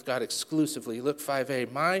satisfied with God exclusively. Look,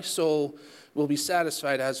 5a, my soul will be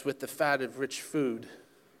satisfied as with the fat of rich food.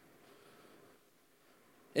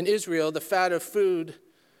 In Israel, the fat of food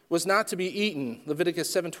was not to be eaten.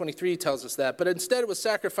 Leviticus 7:23 tells us that. But instead it was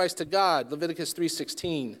sacrificed to God. Leviticus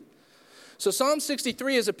 3:16. So Psalm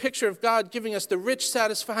 63 is a picture of God giving us the rich,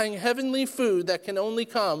 satisfying, heavenly food that can only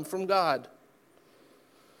come from God.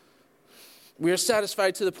 We are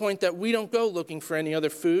satisfied to the point that we don't go looking for any other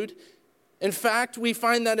food. In fact, we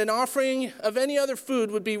find that an offering of any other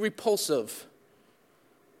food would be repulsive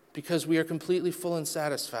because we are completely full and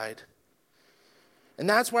satisfied. And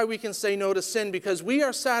that's why we can say no to sin, because we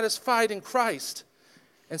are satisfied in Christ.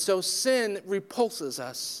 And so sin repulses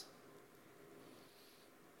us.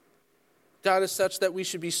 God is such that we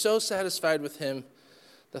should be so satisfied with him,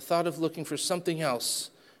 the thought of looking for something else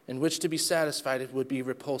in which to be satisfied, it would be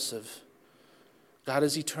repulsive. God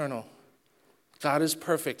is eternal. God is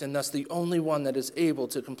perfect, and thus the only one that is able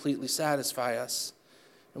to completely satisfy us.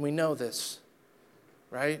 And we know this,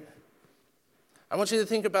 right? I want you to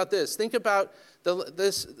think about this. Think about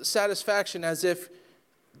this satisfaction as if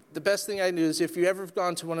the best thing I do is if you ever have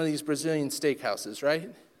gone to one of these Brazilian steakhouses, right?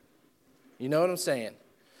 You know what I'm saying?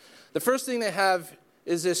 The first thing they have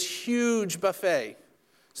is this huge buffet.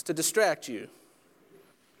 It's to distract you,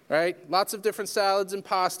 right? Lots of different salads and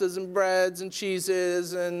pastas and breads and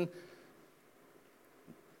cheeses and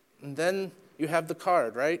then you have the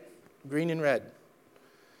card, right? Green and red.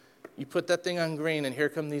 You put that thing on green, and here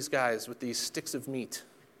come these guys with these sticks of meat.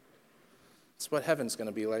 It's what heaven's going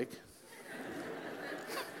to be like.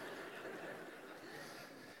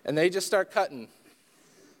 And they just start cutting,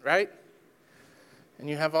 right? And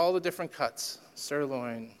you have all the different cuts.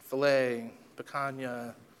 Sirloin, filet,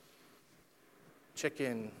 picanha,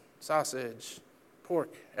 chicken, sausage,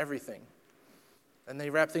 pork, everything. And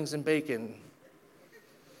they wrap things in bacon.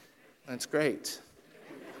 And it's great.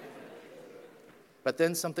 But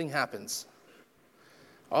then something happens.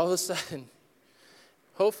 All of a sudden,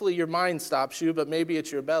 hopefully your mind stops you, but maybe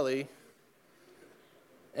it's your belly,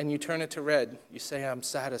 and you turn it to red. You say, I'm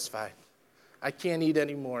satisfied. I can't eat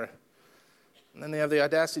anymore. And then they have the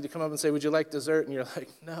audacity to come up and say, would you like dessert? And you're like,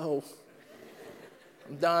 no,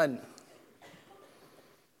 I'm done.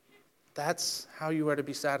 That's how you are to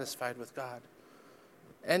be satisfied with God.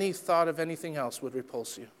 Any thought of anything else would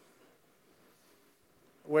repulse you.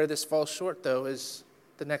 Where this falls short, though, is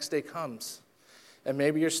the next day comes. And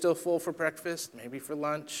maybe you're still full for breakfast, maybe for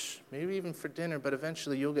lunch, maybe even for dinner, but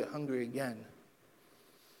eventually you'll get hungry again.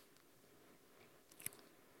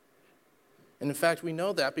 And in fact, we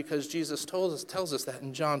know that because Jesus tells us that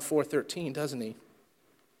in John 4:13, doesn't he?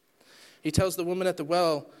 He tells the woman at the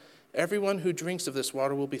well, everyone who drinks of this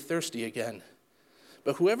water will be thirsty again.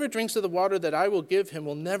 But whoever drinks of the water that I will give him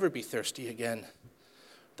will never be thirsty again.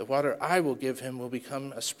 The water I will give him will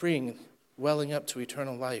become a spring welling up to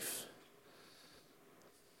eternal life.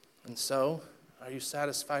 And so, are you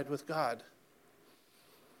satisfied with God?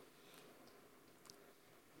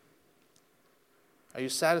 Are you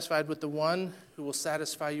satisfied with the one who will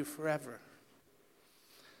satisfy you forever?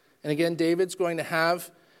 And again, David's going to have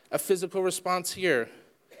a physical response here.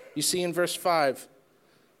 You see in verse 5,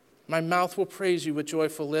 my mouth will praise you with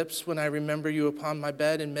joyful lips when I remember you upon my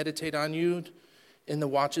bed and meditate on you in the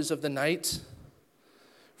watches of the night.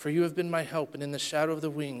 For you have been my help, and in the shadow of the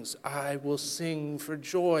wings I will sing for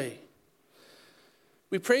joy.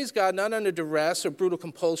 We praise God not under duress or brutal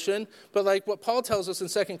compulsion, but like what Paul tells us in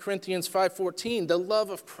 2 Corinthians 5:14, the love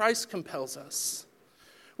of Christ compels us.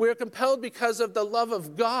 We are compelled because of the love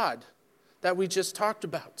of God that we just talked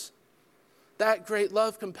about. That great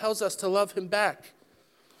love compels us to love him back.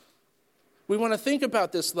 We want to think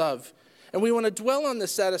about this love, and we want to dwell on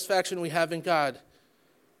this satisfaction we have in God.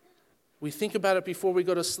 We think about it before we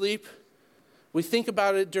go to sleep. We think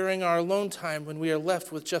about it during our alone time when we are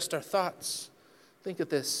left with just our thoughts. Think of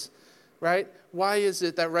this, right? Why is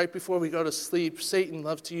it that right before we go to sleep, Satan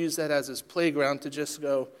loves to use that as his playground to just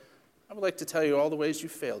go, I would like to tell you all the ways you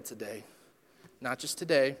failed today. Not just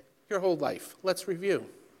today, your whole life. Let's review.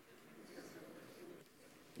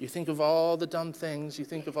 You think of all the dumb things. You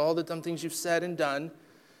think of all the dumb things you've said and done.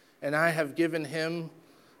 And I have given him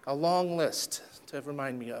a long list to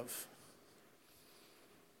remind me of.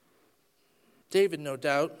 David, no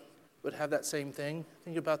doubt, would have that same thing.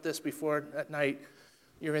 Think about this before at night.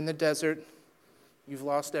 You're in the desert. You've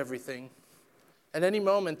lost everything. At any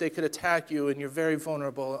moment, they could attack you, and you're very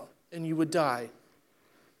vulnerable, and you would die.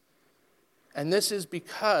 And this is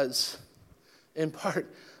because, in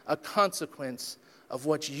part, a consequence of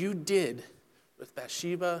what you did with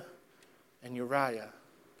Bathsheba and Uriah.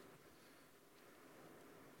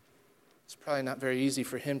 It's probably not very easy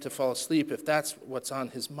for him to fall asleep if that's what's on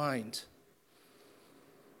his mind.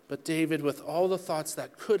 But David, with all the thoughts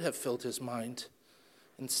that could have filled his mind,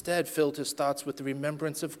 instead filled his thoughts with the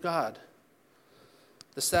remembrance of God,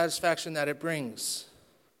 the satisfaction that it brings.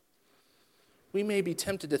 We may be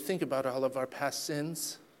tempted to think about all of our past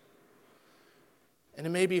sins, and it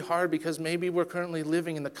may be hard because maybe we're currently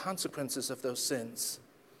living in the consequences of those sins.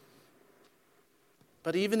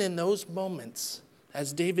 But even in those moments,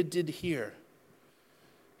 as David did here,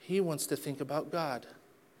 he wants to think about God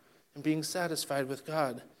and being satisfied with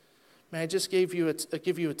God. May I just give you a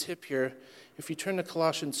tip here? If you turn to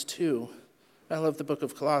Colossians 2, I love the book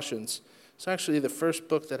of Colossians. It's actually the first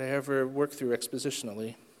book that I ever worked through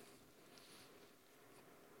expositionally.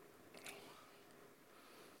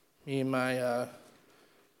 Me and my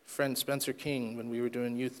friend Spencer King, when we were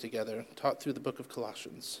doing youth together, taught through the book of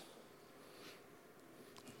Colossians.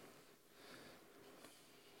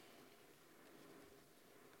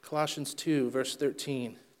 Colossians 2, verse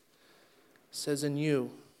 13 says, "In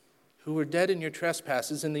you, who were dead in your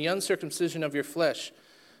trespasses, in the uncircumcision of your flesh,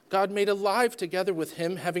 God made alive together with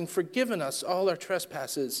him, having forgiven us all our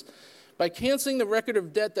trespasses, by canceling the record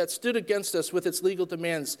of debt that stood against us with its legal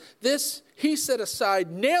demands. This he set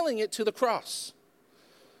aside, nailing it to the cross.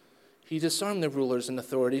 He disarmed the rulers and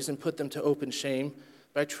authorities and put them to open shame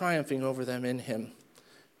by triumphing over them in him."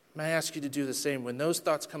 May I ask you to do the same? When those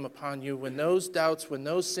thoughts come upon you, when those doubts, when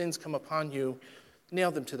those sins come upon you,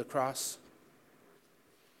 nail them to the cross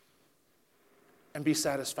and be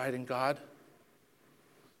satisfied in God.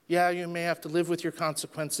 Yeah, you may have to live with your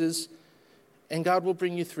consequences, and God will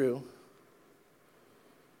bring you through.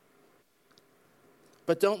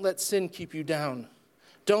 But don't let sin keep you down.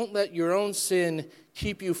 Don't let your own sin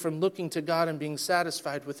keep you from looking to God and being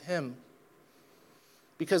satisfied with him.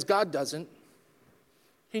 Because God doesn't.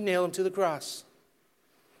 He nailed them to the cross,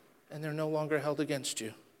 and they're no longer held against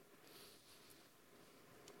you.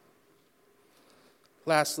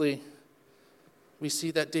 Lastly, we see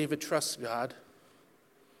that David trusts God.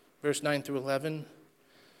 Verse 9 through 11.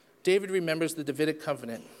 David remembers the Davidic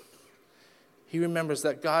covenant. He remembers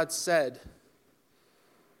that God said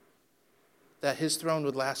that his throne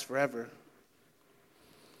would last forever.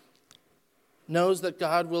 Knows that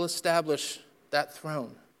God will establish that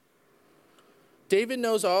throne. David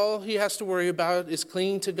knows all he has to worry about is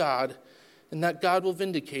clinging to God, and that God will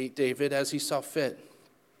vindicate David as he saw fit.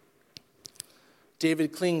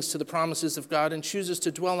 David clings to the promises of God and chooses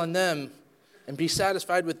to dwell on them and be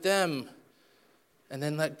satisfied with them, and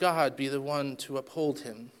then let God be the one to uphold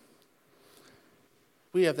him.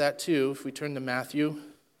 We have that too if we turn to Matthew.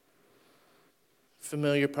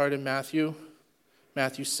 Familiar part in Matthew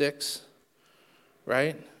 6,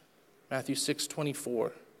 right? Matthew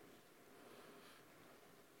 6:24.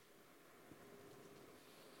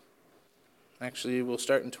 Actually, we'll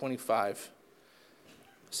start in 25.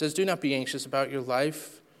 It says, "Do not be anxious about your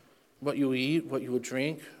life, what you will eat, what you will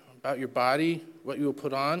drink, about your body, what you will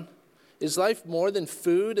put on. Is life more than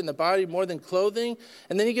food and the body more than clothing?"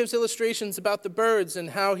 And then he gives illustrations about the birds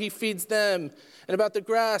and how he feeds them, and about the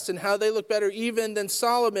grass and how they look better even than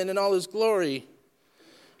Solomon in all his glory.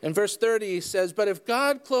 In verse 30 he says, "But if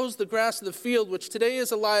God clothes the grass of the field, which today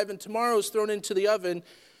is alive and tomorrow is thrown into the oven,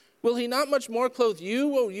 will he not much more clothe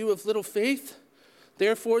you, O you of little faith?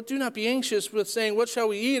 Therefore, do not be anxious with saying, 'What shall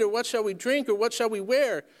we eat?' or 'What shall we drink?' or 'What shall we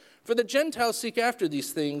wear?' For the Gentiles seek after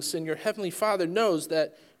these things, and your heavenly Father knows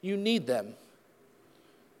that you need them."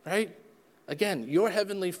 Right? Again, your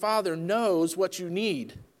heavenly Father knows what you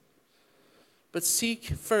need. But seek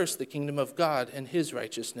first the kingdom of God and his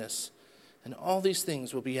righteousness, and all these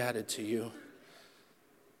things will be added to you.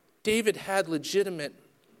 David had legitimate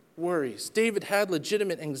worries. David had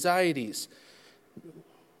legitimate anxieties.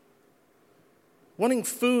 Wanting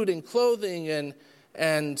food and clothing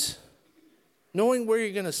and knowing where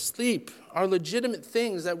you're going to sleep are legitimate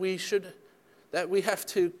things that we have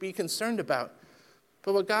to be concerned about.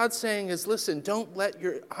 But what God's saying is, listen, don't let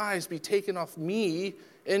your eyes be taken off me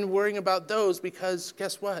in worrying about those, because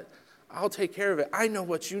guess what? I'll take care of it. I know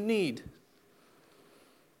what you need.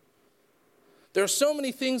 There are so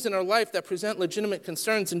many things in our life that present legitimate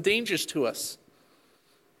concerns and dangers to us.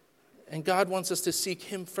 And God wants us to seek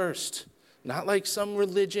him first. Not like some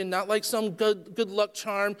religion, not like some good luck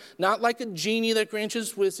charm, not like a genie that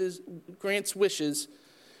grants wishes.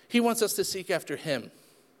 He wants us to seek after him.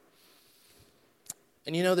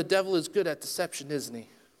 And you know, the devil is good at deception, isn't he?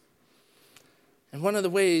 And one of the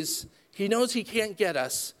ways, he knows he can't get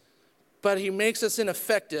us, but he makes us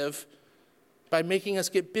ineffective by making us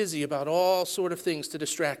get busy about all sort of things to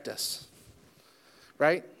distract us.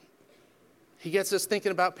 Right? He gets us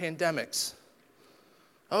thinking about pandemics.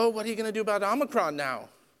 Oh, what are you going to do about Omicron now?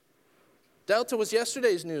 Delta was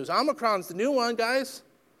yesterday's news. Omicron's the new one, guys.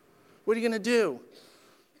 What are you going to do?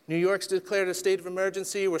 New York's declared a state of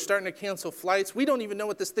emergency. We're starting to cancel flights. We don't even know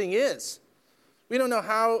what this thing is. We don't know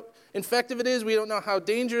how effective it is. We don't know how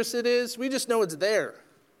dangerous it is. We just know it's there.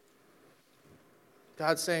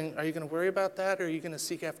 God's saying, are you going to worry about that, or are you going to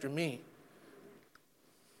seek after me?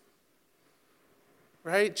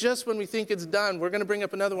 Right? Just when we think it's done, we're going to bring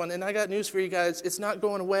up another one. And I got news for you guys. It's not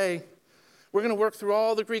going away. We're going to work through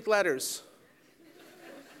all the Greek letters.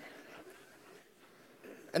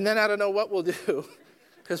 And then I don't know what we'll do,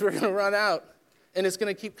 because we're going to run out. And it's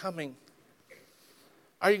going to keep coming.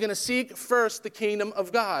 Are you going to seek first the kingdom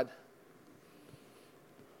of God?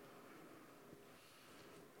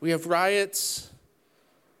 We have riots.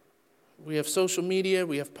 We have social media.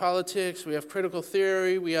 We have politics. We have critical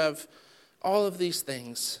theory. We have all of these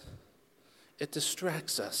things. It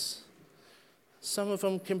distracts us. Some of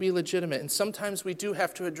them can be legitimate, and sometimes we do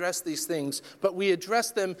have to address these things, but we address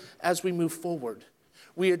them as we move forward.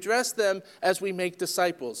 We address them as we make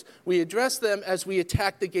disciples. We address them as we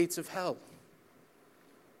attack the gates of hell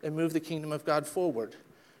and move the kingdom of God forward.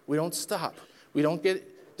 We don't stop. We don't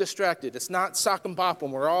get distracted. It's not sock and bop when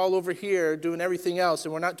we're all over here doing everything else,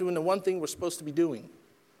 and we're not doing the one thing we're supposed to be doing.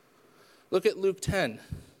 Look at Luke 10.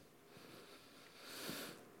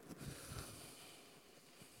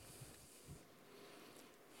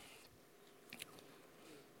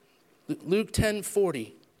 Luke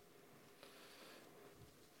 10:40.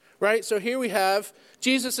 Right? So here we have,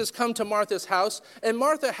 Jesus has come to Martha's house, and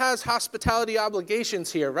Martha has hospitality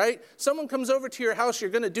obligations here, right? Someone comes over to your house,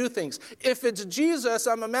 you're going to do things. If it's Jesus,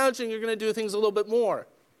 I'm imagining you're going to do things a little bit more.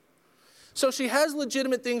 So she has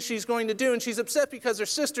legitimate things she's going to do, and she's upset because her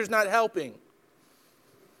sister's not helping.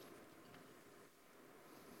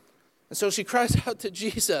 And so she cries out to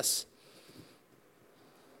Jesus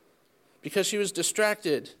because she was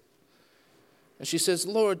distracted. And she says,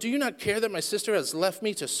 Lord, do you not care that my sister has left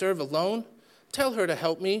me to serve alone? Tell her to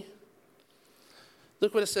help me.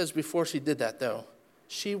 Look what it says before she did that, though.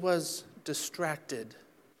 She was distracted.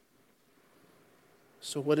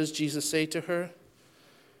 So what does Jesus say to her?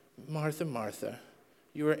 Martha, Martha,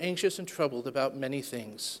 you are anxious and troubled about many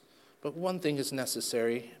things, but one thing is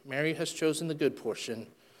necessary. Mary has chosen the good portion,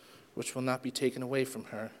 which will not be taken away from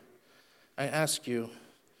her. I ask you,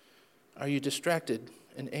 are you distracted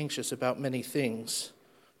and anxious about many things,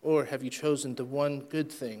 or have you chosen the one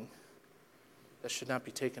good thing that should not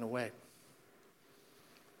be taken away?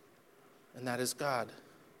 And that is God,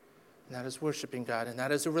 and that is worshiping God, and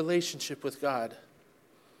that is a relationship with God.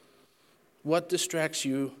 What distracts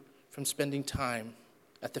you from spending time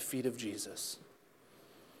at the feet of Jesus?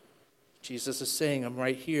 Jesus is saying, I'm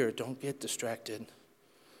right here, don't get distracted.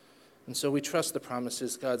 And so we trust the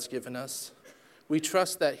promises God's given us. We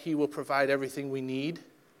trust that he will provide everything we need.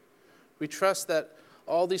 We trust that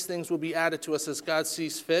all these things will be added to us as God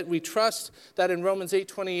sees fit. We trust that in Romans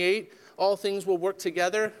 8:28, all things will work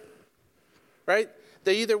together, right?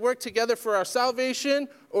 They either work together for our salvation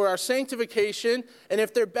or our sanctification, and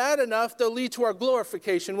if they're bad enough, they'll lead to our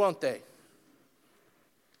glorification, won't they?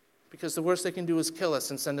 Because the worst they can do is kill us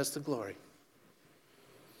and send us to glory.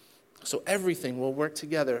 So everything will work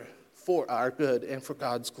together for our good and for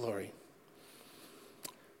God's glory.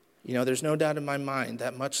 You know, there's no doubt in my mind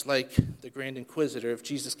that much like the Grand Inquisitor, if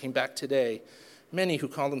Jesus came back today, many who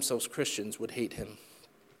call themselves Christians would hate him.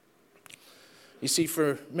 You see,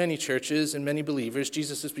 for many churches and many believers,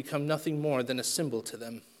 Jesus has become nothing more than a symbol to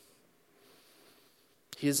them.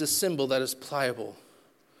 He is a symbol that is pliable.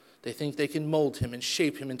 They think they can mold him and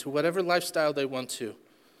shape him into whatever lifestyle they want to.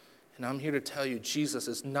 And I'm here to tell you, Jesus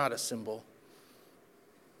is not a symbol.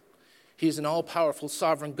 He is an all-powerful,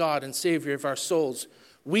 sovereign God and Savior of our souls.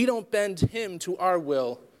 We don't bend him to our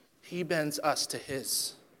will. He bends us to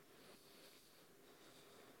his.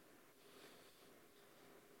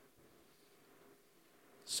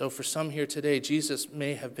 So for some here today, Jesus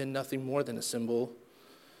may have been nothing more than a symbol,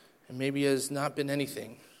 and maybe has not been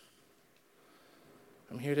anything.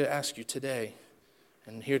 I'm here to ask you today,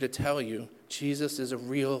 and here to tell you, Jesus is a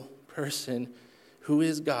real person who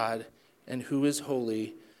is God and who is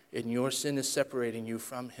holy, and your sin is separating you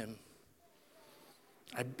from him.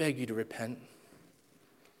 I beg you to repent.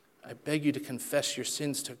 I beg you to confess your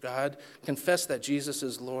sins to God, confess that Jesus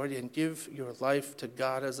is Lord, and give your life to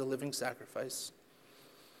God as a living sacrifice.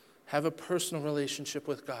 Have a personal relationship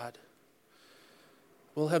with God.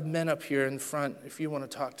 We'll have men up here in front if you want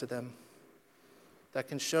to talk to them that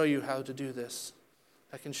can show you how to do this.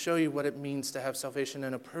 I can show you what it means to have salvation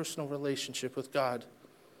and a personal relationship with God.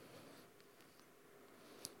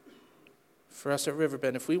 For us at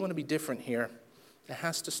Riverbend, if we want to be different here, it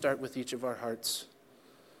has to start with each of our hearts.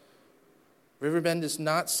 Riverbend is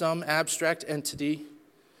not some abstract entity,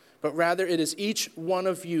 but rather it is each one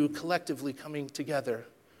of you collectively coming together,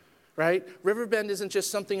 right? Riverbend isn't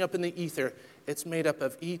just something up in the ether. It's made up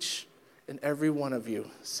of each and every one of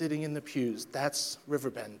you sitting in the pews. That's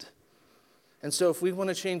Riverbend. And so if we want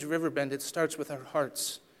to change Riverbend, it starts with our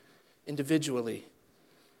hearts individually.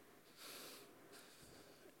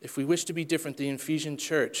 If we wish to be different than the Ephesian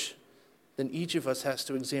church, then each of us has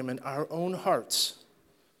to examine our own hearts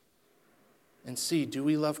and see, do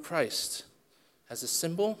we love Christ as a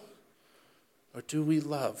symbol, or do we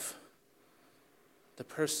love the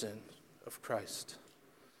person of Christ?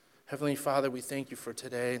 Heavenly Father, we thank you for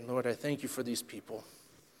today. And Lord, I thank you for these people.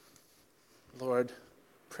 Lord,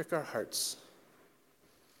 prick our hearts.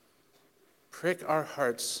 Prick our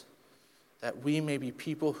hearts that we may be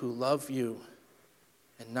people who love you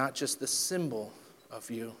and not just the symbol of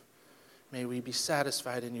you. May we be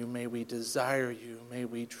satisfied in you. May we desire you. May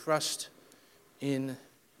we trust in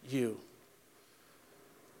you.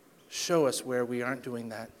 Show us where we aren't doing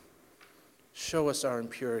that. Show us our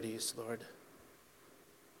impurities, Lord.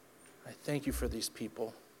 I thank you for these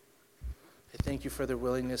people. I thank you for their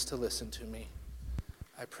willingness to listen to me.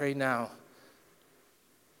 I pray now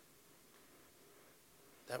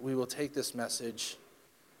that we will take this message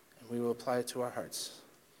and we will apply it to our hearts.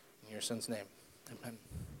 In your Son's name, amen.